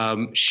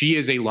 She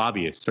is a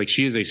lobbyist.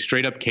 She is a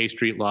straight up K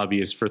Street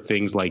lobbyist for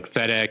things like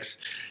FedEx,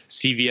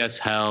 CVS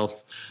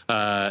Health,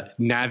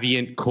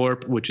 Navient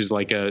Corp, which is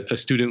a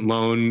student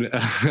loan,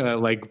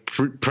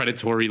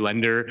 predatory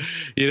lender,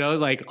 you know,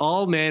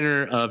 all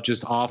manner of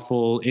just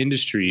awful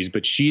industries.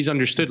 But she's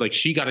understood,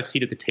 she got a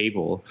seat at the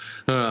table,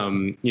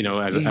 you know,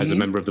 as a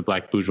member of the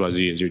black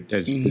bourgeoisie,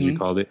 as you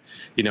called it,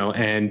 you know.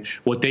 And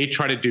what they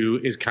try to do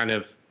is kind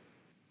of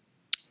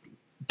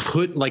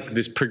put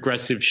this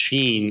progressive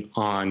sheen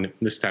on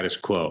the status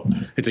quo.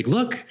 It's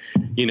look,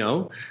 you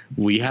know,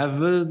 we have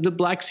the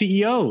black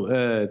CEO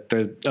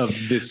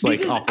of this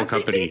awful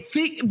company.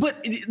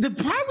 But the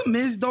problem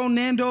is, though,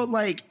 Nando,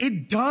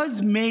 it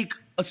does make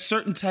a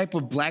certain type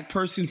of black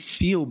person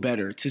feel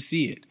better to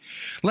see it.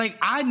 Like,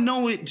 I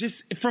know it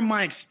just from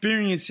my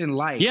experience in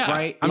life,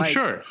 right? I'm like,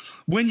 sure.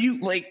 When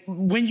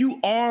you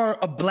are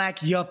a black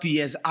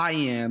yuppie, as I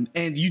am,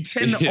 and you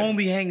tend to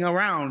only hang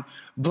around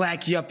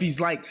black yuppies,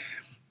 like,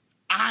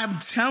 I'm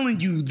telling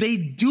you, they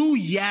do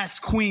yes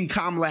Queen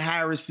Kamala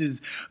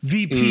Harris's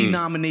VP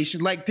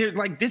nomination. Like, they're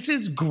like, this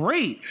is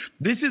great.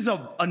 This is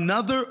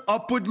another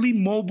upwardly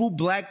mobile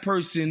black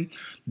person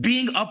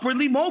being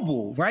upwardly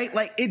mobile, right?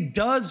 Like, it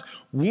does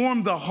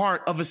warm the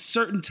heart of a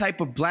certain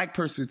type of black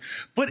person,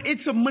 but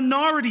it's a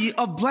minority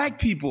of black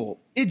people.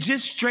 It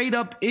just straight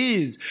up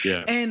is.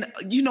 Yeah. And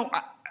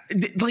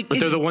but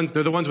they're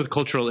the ones with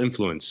cultural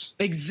influence.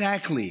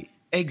 Exactly.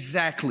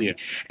 Yeah.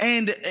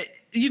 And,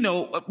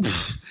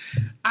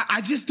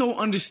 I just don't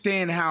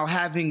understand how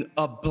having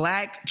a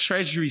black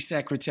Treasury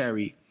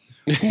Secretary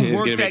who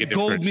worked at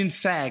Goldman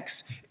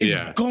Sachs is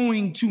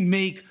going to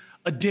make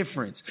a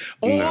difference.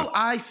 All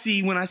I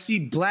see when I see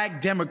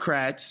black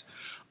Democrats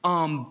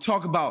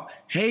talk about,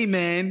 hey,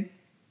 man,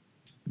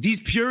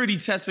 these purity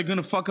tests are going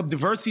to fuck up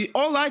diversity.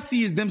 All I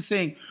see is them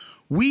saying,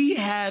 we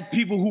have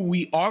people who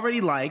we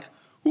already like,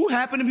 who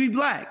happen to be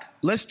black.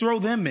 Let's throw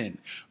them in,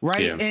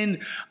 right? Yeah.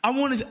 And I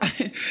want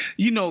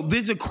to,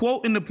 there's a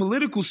quote in the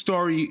Political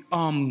Story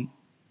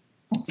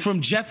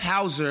from Jeff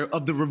Hauser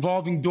of the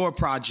Revolving Door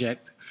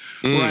Project,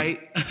 right?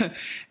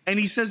 And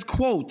he says,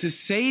 quote, to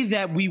say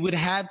that we would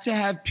have to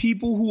have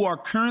people who are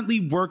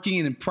currently working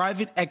in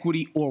private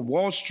equity or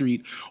Wall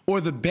Street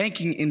or the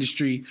banking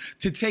industry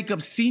to take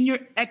up senior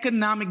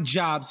economic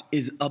jobs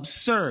is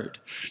absurd.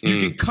 You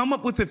can come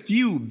up with a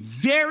few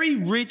very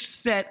rich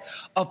set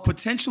of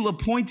potential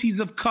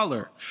appointees of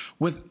color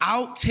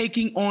without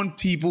taking on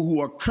people who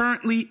are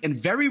currently and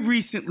very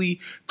recently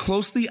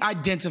closely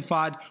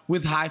identified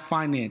with high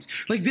finance.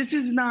 Like, this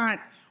is not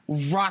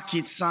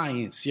rocket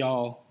science,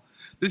 y'all.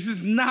 This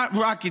is not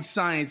rocket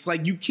science.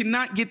 Like, you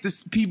cannot get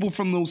this people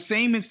from those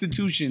same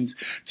institutions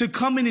to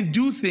come in and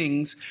do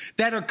things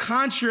that are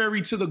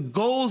contrary to the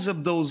goals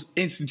of those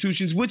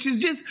institutions, which is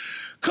just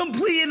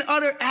complete and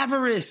utter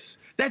avarice.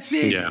 That's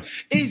it. Yeah.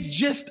 It's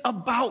just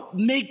about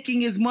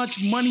making as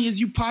much money as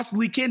you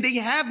possibly can. They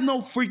have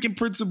no freaking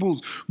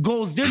principles,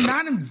 goals. They're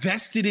not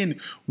invested in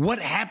what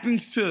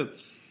happens to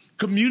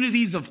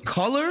communities of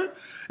color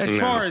as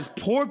far as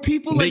poor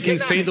people. They can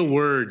say the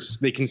words.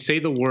 They can say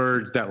the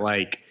words that,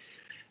 like,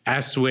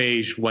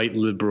 assuage white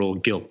liberal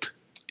guilt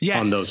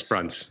on those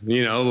fronts.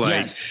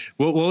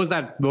 What was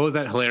that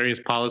hilarious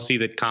policy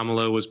that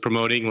Kamala was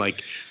promoting,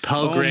 like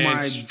Pell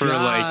Grants for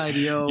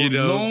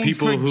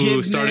people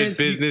who started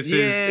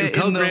businesses,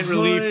 Pell Grant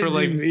relief for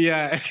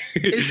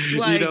it's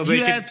like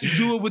you had to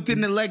do it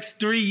within the next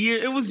 3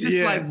 years. It was just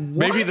like,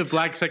 what? Maybe the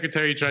black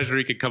Secretary of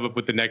Treasury could come up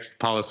with the next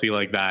policy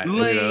like that.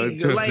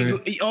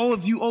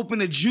 If you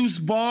open a juice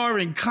bar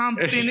in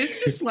Compton,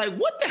 it's just like,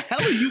 what the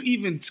hell are you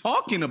even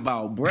talking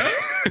about, bro?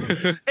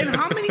 And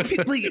how many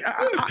people?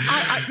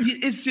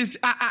 It's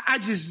just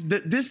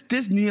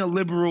this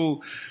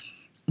neoliberal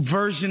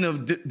version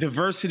of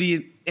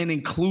diversity and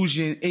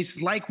inclusion.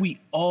 It's like we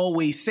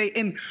always say,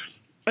 and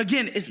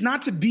again, it's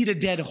not to beat a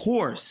dead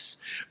horse,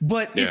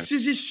 but it's to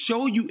just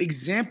show you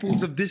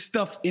examples of this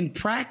stuff in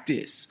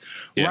practice,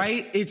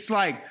 right? It's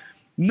like,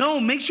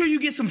 no, make sure you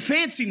get some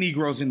fancy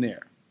Negroes in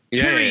there.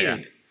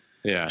 Period.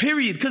 Yeah.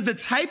 Period. Because the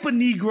type of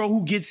Negro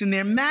who gets in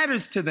there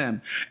matters to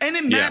them. And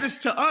it matters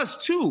to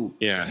us too.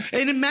 Yeah.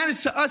 And it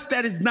matters to us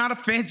that is not a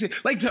fancy,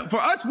 for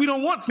us, we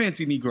don't want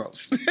fancy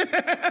Negroes.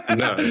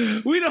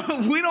 No. We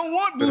don't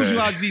want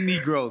bourgeoisie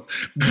Negroes.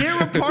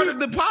 They're a part of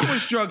the power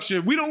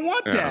structure. We don't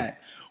want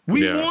that.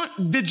 We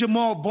want the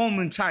Jamal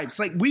Bowman types.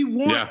 Like, we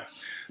want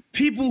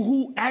people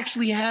who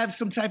actually have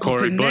some type of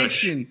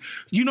connection.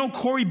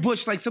 Cori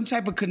Bush, like some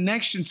type of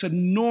connection to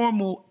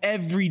normal,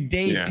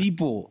 everyday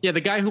people. Yeah, the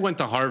guy who went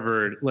to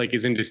Harvard, like,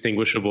 is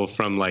indistinguishable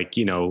from, like,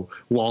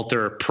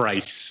 Walter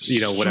Price,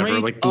 whatever,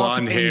 like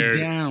blonde hair,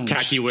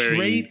 khaki wearing,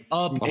 straight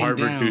up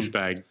Harvard and down.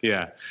 Douchebag.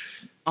 Yeah.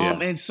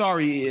 And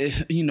sorry,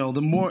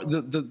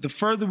 the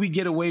further we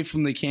get away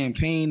from the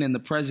campaign and the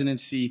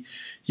presidency,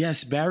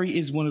 yes, Barry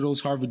is one of those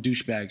Harvard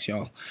douchebags,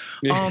 y'all.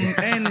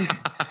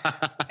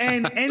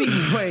 And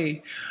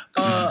anyway,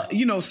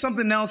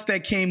 something else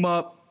that came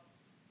up.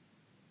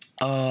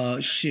 Where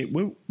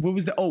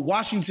was that? Oh,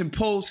 Washington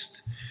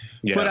Post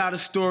put out a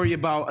story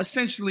about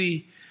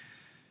essentially.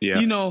 Yeah.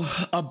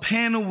 A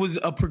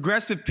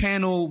progressive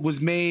panel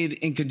was made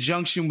in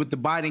conjunction with the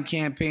Biden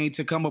campaign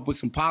to come up with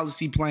some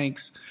policy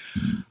planks.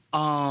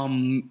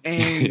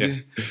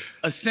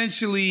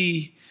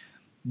 Essentially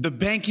the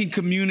banking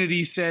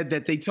community said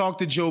that they talked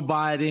to Joe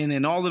Biden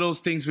and all of those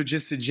things were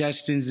just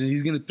suggestions and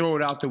he's going to throw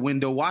it out the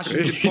window.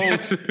 Washington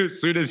Post. As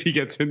soon as he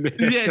gets in there.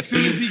 Yeah, as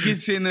soon as he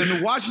gets in there.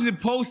 The Washington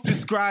Post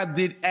described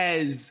it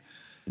as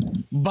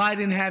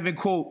Biden having,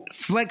 quote,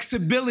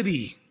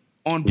 flexibility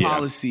on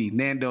policy.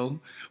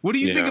 Nando, what do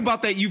you think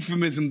about that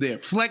euphemism there?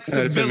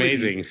 Flexibility. That's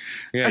amazing.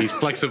 Yeah, he's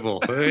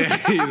flexible.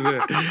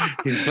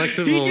 He's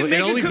flexible.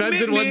 It only bends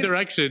in one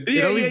direction.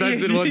 It only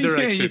bends in one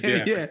direction.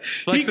 Yeah.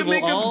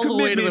 Flexible all the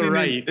way to the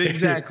right.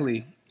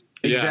 Exactly.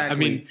 Exactly. Yeah, I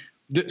mean,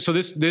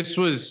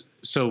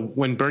 so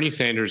when Bernie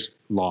Sanders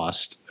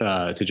lost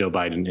to Joe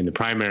Biden in the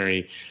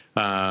primary,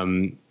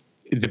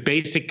 the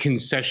basic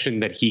concession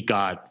that he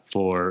got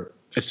for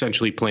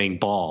essentially playing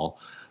ball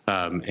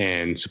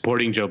and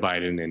supporting Joe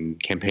Biden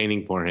and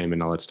campaigning for him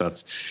and all that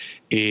stuff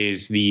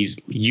is these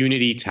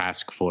unity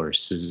task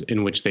forces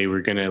in which they were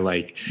going to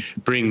like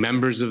bring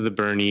members of the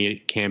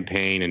Bernie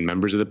campaign and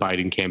members of the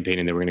Biden campaign,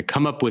 and they were going to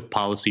come up with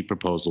policy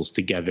proposals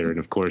together. And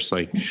of course,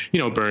 like, you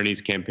know,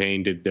 Bernie's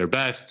campaign did their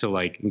best to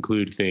like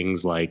include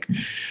things like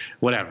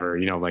whatever,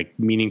 you know, like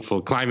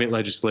meaningful climate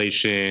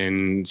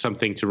legislation,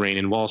 something to rein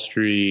in Wall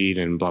Street,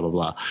 and blah, blah,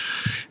 blah.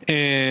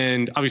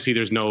 And obviously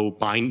there's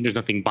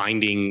nothing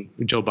binding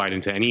Joe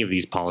Biden to any of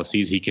these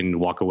policies. He can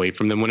walk away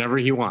from them whenever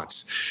he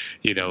wants,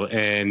 you know,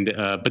 and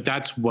but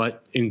that's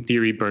what, in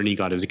theory, Bernie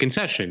got as a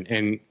concession.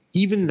 And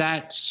even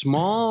that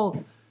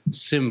small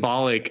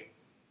symbolic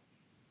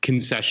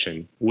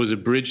concession was a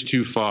bridge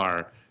too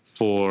far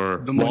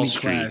for the Wall money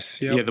Street.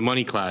 class. Yep. Yeah, the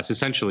money class,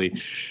 essentially.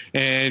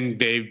 And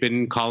they've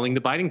been calling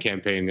the Biden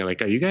campaign. They're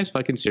like, are you guys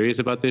fucking serious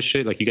about this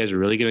shit? Like, you guys are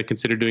really going to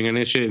consider doing any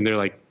of this shit? And they're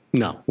like,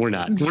 no, we're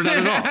not. We're not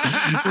at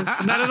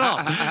all. Not at all.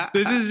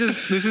 This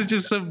is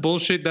just some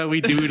bullshit that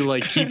we do to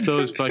like keep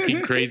those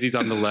fucking crazies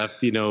on the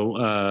left, you know,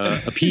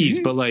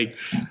 appeased. But like,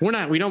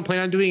 we don't plan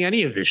on doing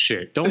any of this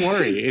shit. Don't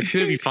worry. It's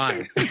going to be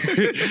fine.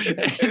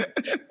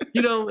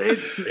 You know,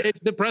 it's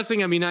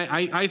depressing. I mean,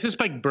 I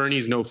suspect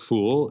Bernie's no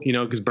fool, you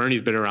know, because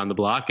Bernie's been around the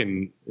block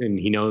and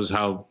he knows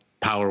how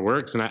power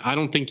works. And I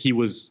don't think he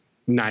was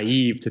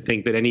naive to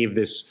think that any of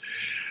this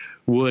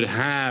would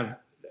have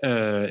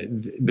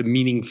the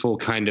meaningful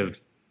kind of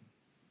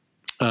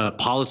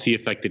policy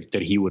effect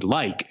that he would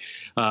like.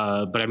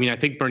 But I mean, I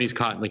think Bernie's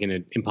caught like in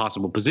an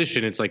impossible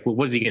position. It's like, well,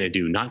 what is he going to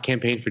do? Not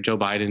campaign for Joe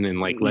Biden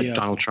and like let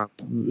Donald Trump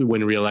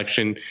win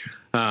re-election?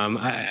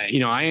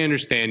 I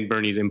understand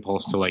Bernie's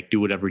impulse to like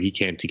do whatever he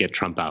can to get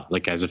Trump out,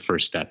 like as a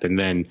first step, and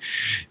then,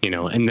 you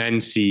know, and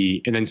then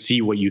see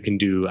what you can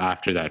do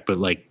after that. But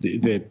like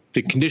the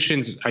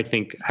conditions, I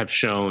think, have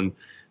shown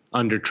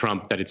under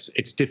Trump that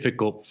it's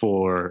difficult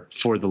for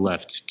the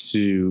left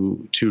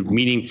to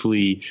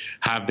meaningfully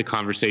have the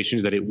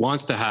conversations that it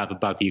wants to have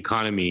about the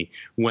economy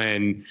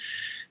when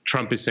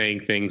Trump is saying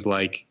things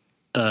like,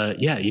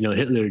 you know,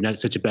 Hitler,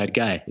 not such a bad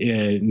guy.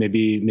 Yeah,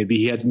 maybe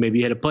he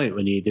had a point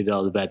when he did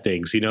all the bad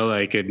things, you know,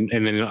 like, and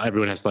then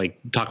everyone has to like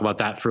talk about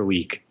that for a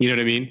week. You know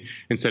what I mean?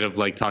 Instead of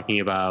like talking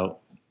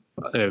about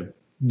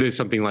there's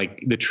something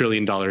like the $1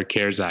 trillion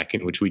CARES Act,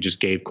 in which we just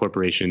gave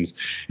corporations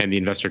and the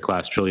investor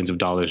class trillions of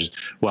dollars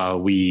while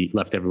we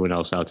left everyone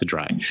else out to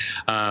dry.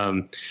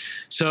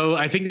 So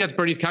I think that's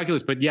Bernie's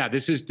calculus. But yeah,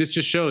 this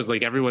just shows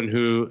like everyone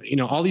who, you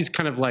know, all these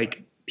kind of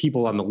like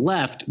people on the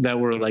left that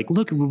were like,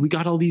 look, we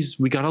got all these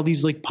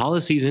like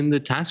policies in the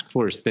task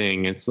force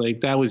thing. It's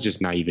like, that was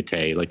just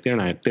naivete. Like they're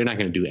not going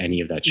to do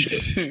any of that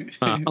shit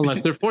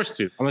unless they're forced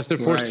to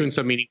in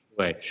some meaningful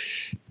way.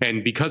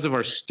 And because of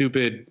our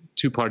stupid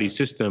two-party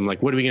system,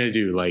 like, what are we going to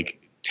do?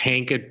 Like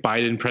tank a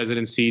Biden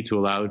presidency to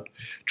allow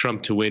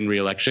Trump to win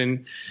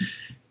re-election?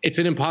 It's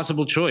an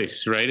impossible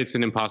choice, right? It's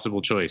an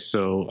impossible choice.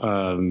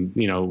 So,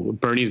 you know,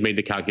 Bernie's made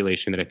the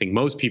calculation that I think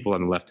most people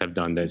on the left have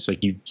done. That it's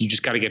like you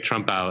just got to get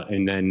Trump out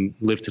and then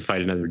live to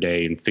fight another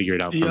day and figure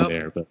it out from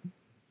there. But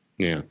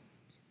yeah.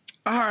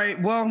 All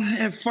right. Well,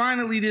 and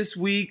finally this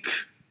week,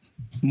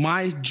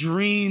 my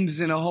dreams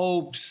and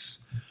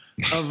hopes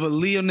of a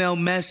Lionel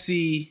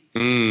Messi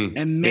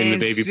and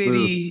Man City,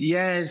 blue.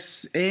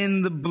 Yes,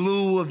 in the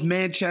blue of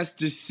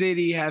Manchester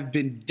City, have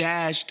been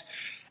dashed,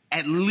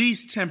 at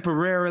least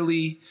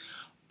temporarily.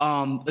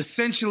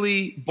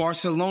 Essentially,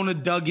 Barcelona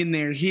dug in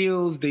their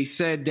heels. They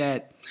said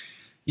that,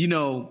 you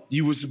know,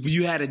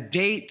 you had a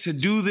date to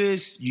do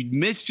this. You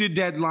missed your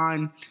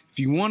deadline. If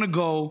you want to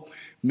go,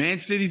 Man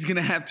City's going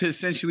to have to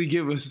essentially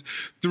give us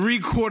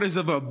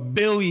 $750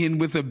 million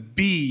with a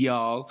B,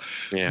 y'all,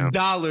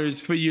 dollars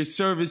for your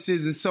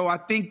services. And so I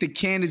think the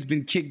can has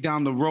been kicked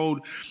down the road.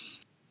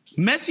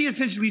 Messi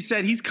essentially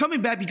said he's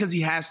coming back because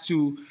he has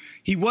to.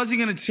 He wasn't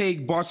going to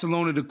take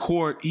Barcelona to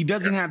court. He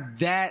doesn't have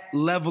that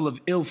level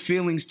of ill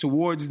feelings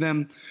towards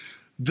them.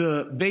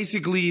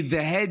 Basically,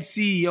 the head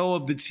CEO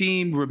of the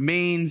team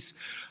remains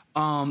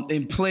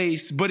in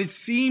place, but it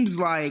seems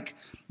like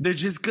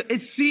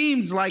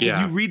if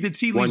you read the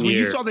tea leaves, when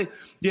you saw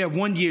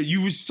 1 year,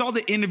 you saw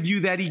the interview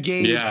that he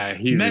gave. Yeah,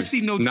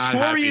 Messi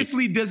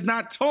notoriously does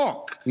not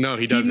talk. No,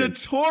 he doesn't. He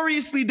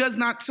notoriously does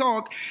not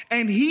talk,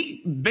 and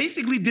he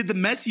basically did the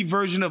Messi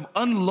version of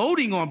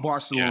unloading on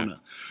Barcelona.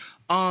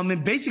 Yeah.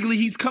 And basically,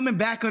 he's coming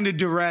back under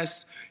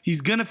duress. He's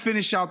gonna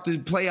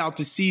play out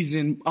the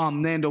season.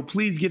 Nando,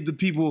 please give the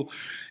people,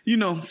 you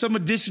know, some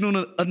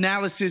additional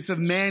analysis of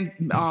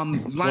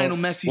Lionel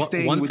Messi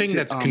staying. One thing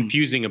that's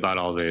confusing about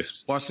all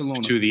this,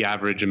 Barcelona, to the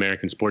average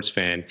American sports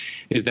fan,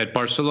 is that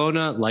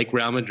Barcelona, like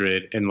Real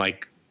Madrid and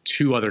like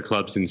two other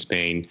clubs in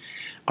Spain,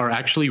 are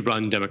actually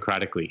run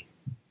democratically.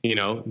 You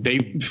know,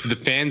 the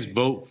fans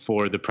vote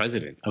for the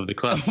president of the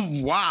club.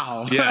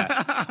 Wow.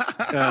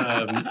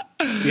 Yeah.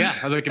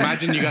 Yeah. Like,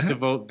 imagine you got to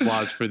vote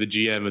Waz for the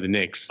GM of the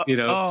Knicks, you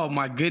know? Oh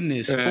my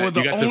goodness. Or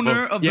the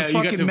owner of the fucking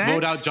Mets. Yeah, you got to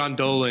vote out John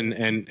Dolan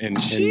and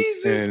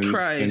Jesus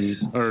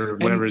Christ. Or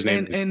whatever his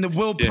name is. And the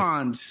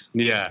Wilpons.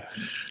 Yeah.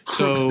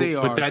 Crooks they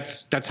are. But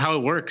that's how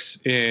it works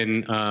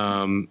in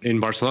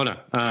Barcelona.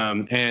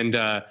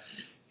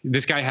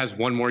 This guy has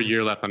one more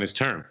year left on his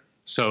term.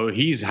 So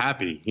he's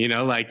happy, you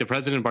know, like the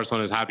president of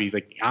Barcelona is happy. He's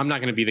like, I'm not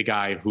going to be the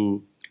guy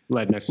who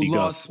let Messi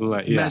go.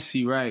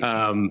 Messi,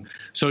 right.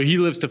 So he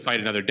lives to fight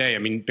another day. I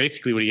mean,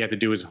 basically what he had to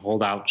do is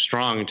hold out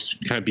strong and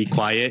just kind of be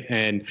quiet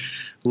and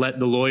let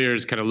the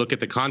lawyers kind of look at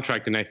the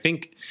contract. And I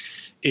think,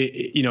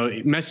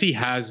 Messi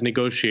has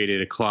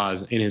negotiated a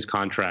clause in his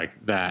contract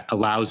that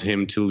allows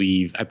him to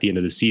leave at the end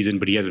of the season,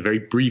 but he has a very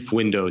brief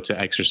window to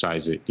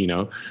exercise it, you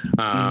know?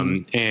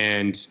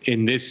 And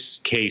in this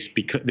case,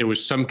 because there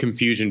was some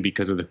confusion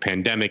because of the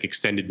pandemic,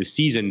 extended the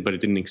season, but it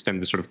didn't extend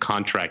the sort of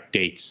contract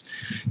dates,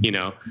 you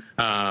know,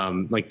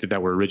 like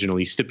that were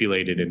originally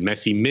stipulated. And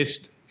Messi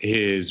missed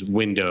his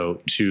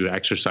window to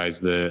exercise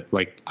the,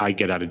 like, I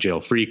get out of jail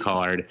free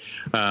card.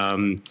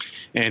 And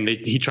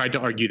he tried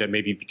to argue that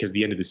maybe because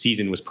the end of the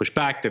season was pushed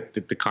back, that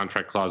the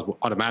contract clause will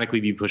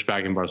automatically be pushed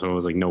back. And Barcelona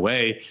was like, no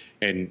way.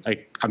 And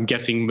I'm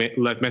guessing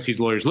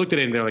Messi's lawyers looked at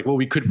it and they're like, well,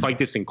 we could fight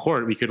this in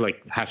court. We could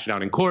like hash it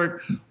out in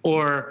court,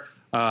 or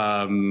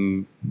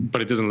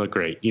but it doesn't look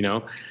great, you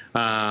know?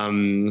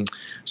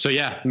 So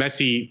yeah,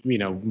 Messi, you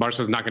know,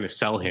 Barca's not going to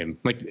sell him.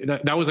 Like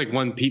that was like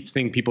one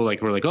thing people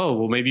like were like, oh,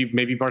 well,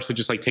 maybe Barca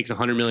just like takes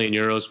 100 million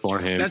euros for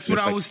him. That's what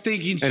I was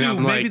thinking too.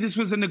 Maybe this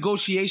was a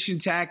negotiation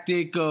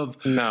tactic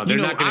of, no, you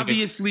know,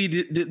 obviously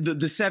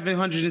the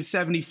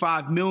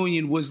 775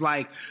 million was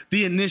like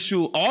the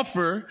initial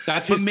offer.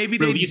 That's his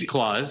release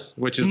clause,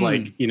 which is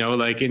like, you know,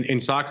 like in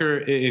soccer,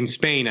 in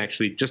Spain,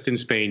 actually, just in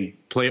Spain,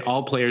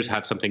 all players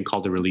have something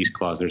called a release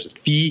clause. There's a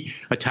fee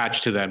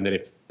attached to them that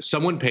if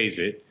someone pays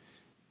it,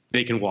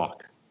 they can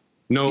walk.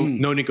 No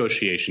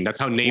negotiation. That's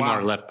how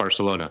Neymar left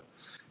Barcelona.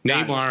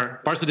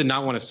 Barca did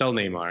not want to sell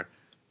Neymar,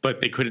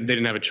 but they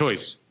didn't have a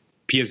choice.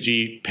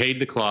 PSG paid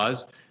the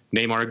clause.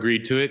 Neymar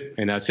agreed to it,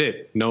 and that's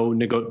it.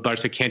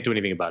 Barca can't do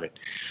anything about it.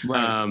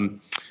 Right.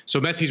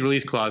 So Messi's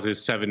release clause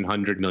is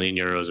 700 million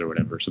euros or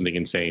whatever, something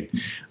insane.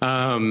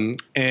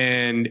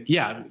 And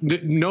yeah,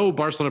 no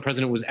Barcelona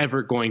president was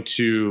ever going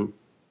to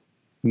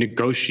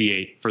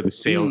negotiate for the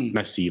sale of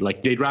Messi.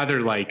 Like they'd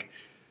rather like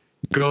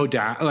go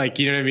down, like,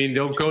 you know what I mean?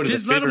 They'll go to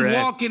just the let him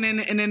walk, and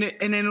then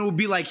it will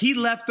be like he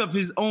left of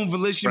his own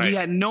volition. Right. We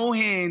had no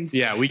hands.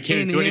 Yeah, we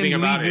can't do anything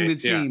about it. The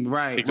team. Yeah,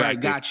 right, exactly.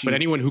 Right, got you. But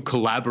anyone who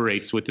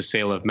collaborates with the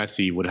sale of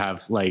Messi would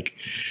have like,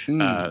 you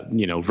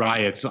know,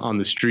 riots on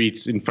the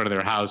streets in front of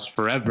their house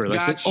forever.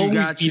 Like they'll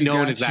always be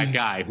known as that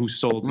guy who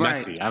sold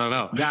Messi. I don't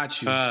know.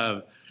 Got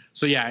you.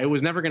 So yeah, it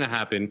was never going to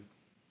happen.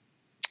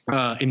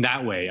 In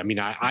that way. I mean,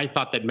 I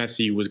thought that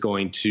Messi was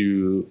going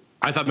to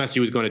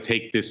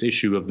take this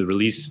issue of the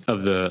release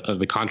of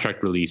the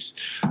contract release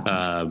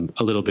a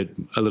little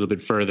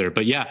bit further.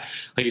 But yeah,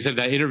 like you said,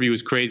 that interview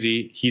was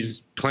crazy.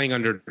 He's playing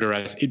under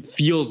duress. It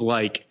feels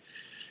like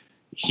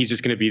he's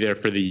just going to be there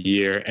for the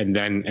year, and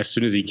then as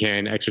soon as he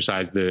can,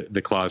 exercise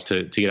the clause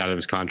to get out of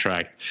his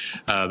contract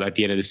at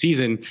the end of the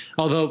season.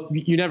 Although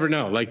you never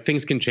know, like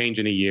things can change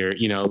in a year.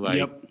 You know,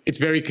 like It's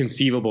very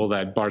conceivable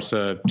that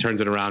Barca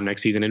turns it around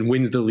next season and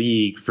wins the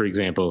league, for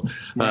example.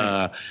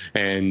 Right.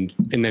 And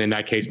then in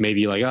that case,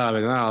 maybe like,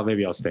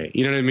 maybe I'll stay.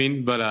 You know what I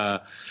mean?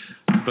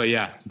 But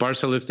yeah,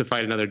 Barca lives to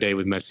fight another day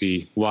with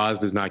Messi. Waz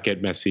does not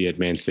get Messi at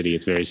Man City.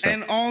 It's very sad.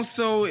 And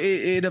also,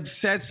 it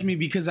upsets me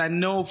because I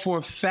know for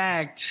a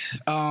fact,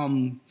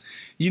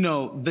 you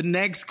know, the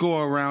next go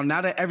around,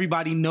 now that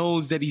everybody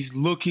knows that he's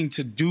looking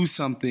to do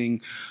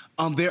something,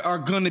 there are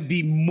going to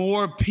be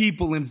more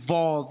people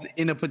involved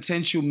in a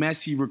potential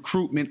Messi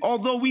recruitment.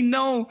 Although we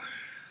know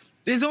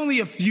there's only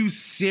a few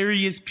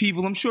serious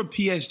people. I'm sure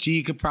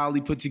PSG could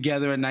probably put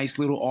together a nice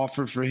little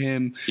offer for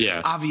him.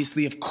 Yeah.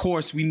 Obviously, of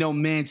course, we know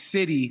Man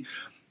City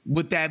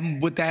with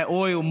that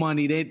oil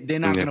money, they're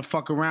not going to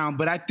fuck around.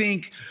 But I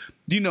think,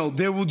 you know,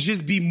 there will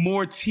just be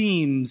more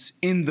teams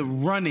in the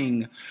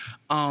running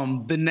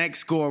the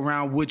next go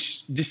around,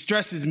 which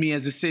distresses me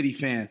as a City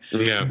fan.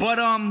 Yeah. But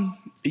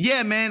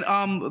yeah, man.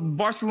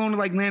 Barcelona,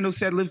 like Lando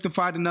said, lives to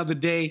fight another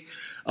day.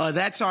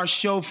 That's our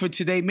show for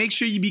today. Make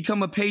sure you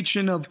become a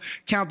patron of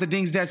Count the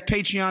Dings. That's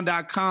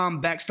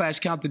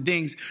patreon.com/Count the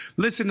Dings.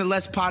 Listen to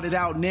Let's Pod It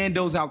Out,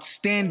 Nando's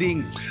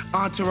outstanding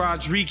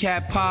Entourage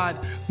Recap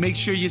Pod. Make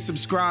sure you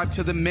subscribe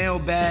to the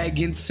Mailbag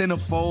and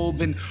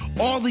Cinephobe and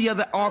all the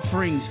other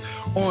offerings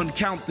on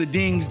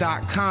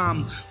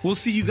CountTheDings.com. We'll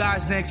see you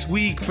guys next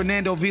week.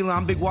 Fernando Vila,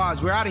 I'm Big Waz.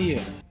 We're out of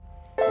here.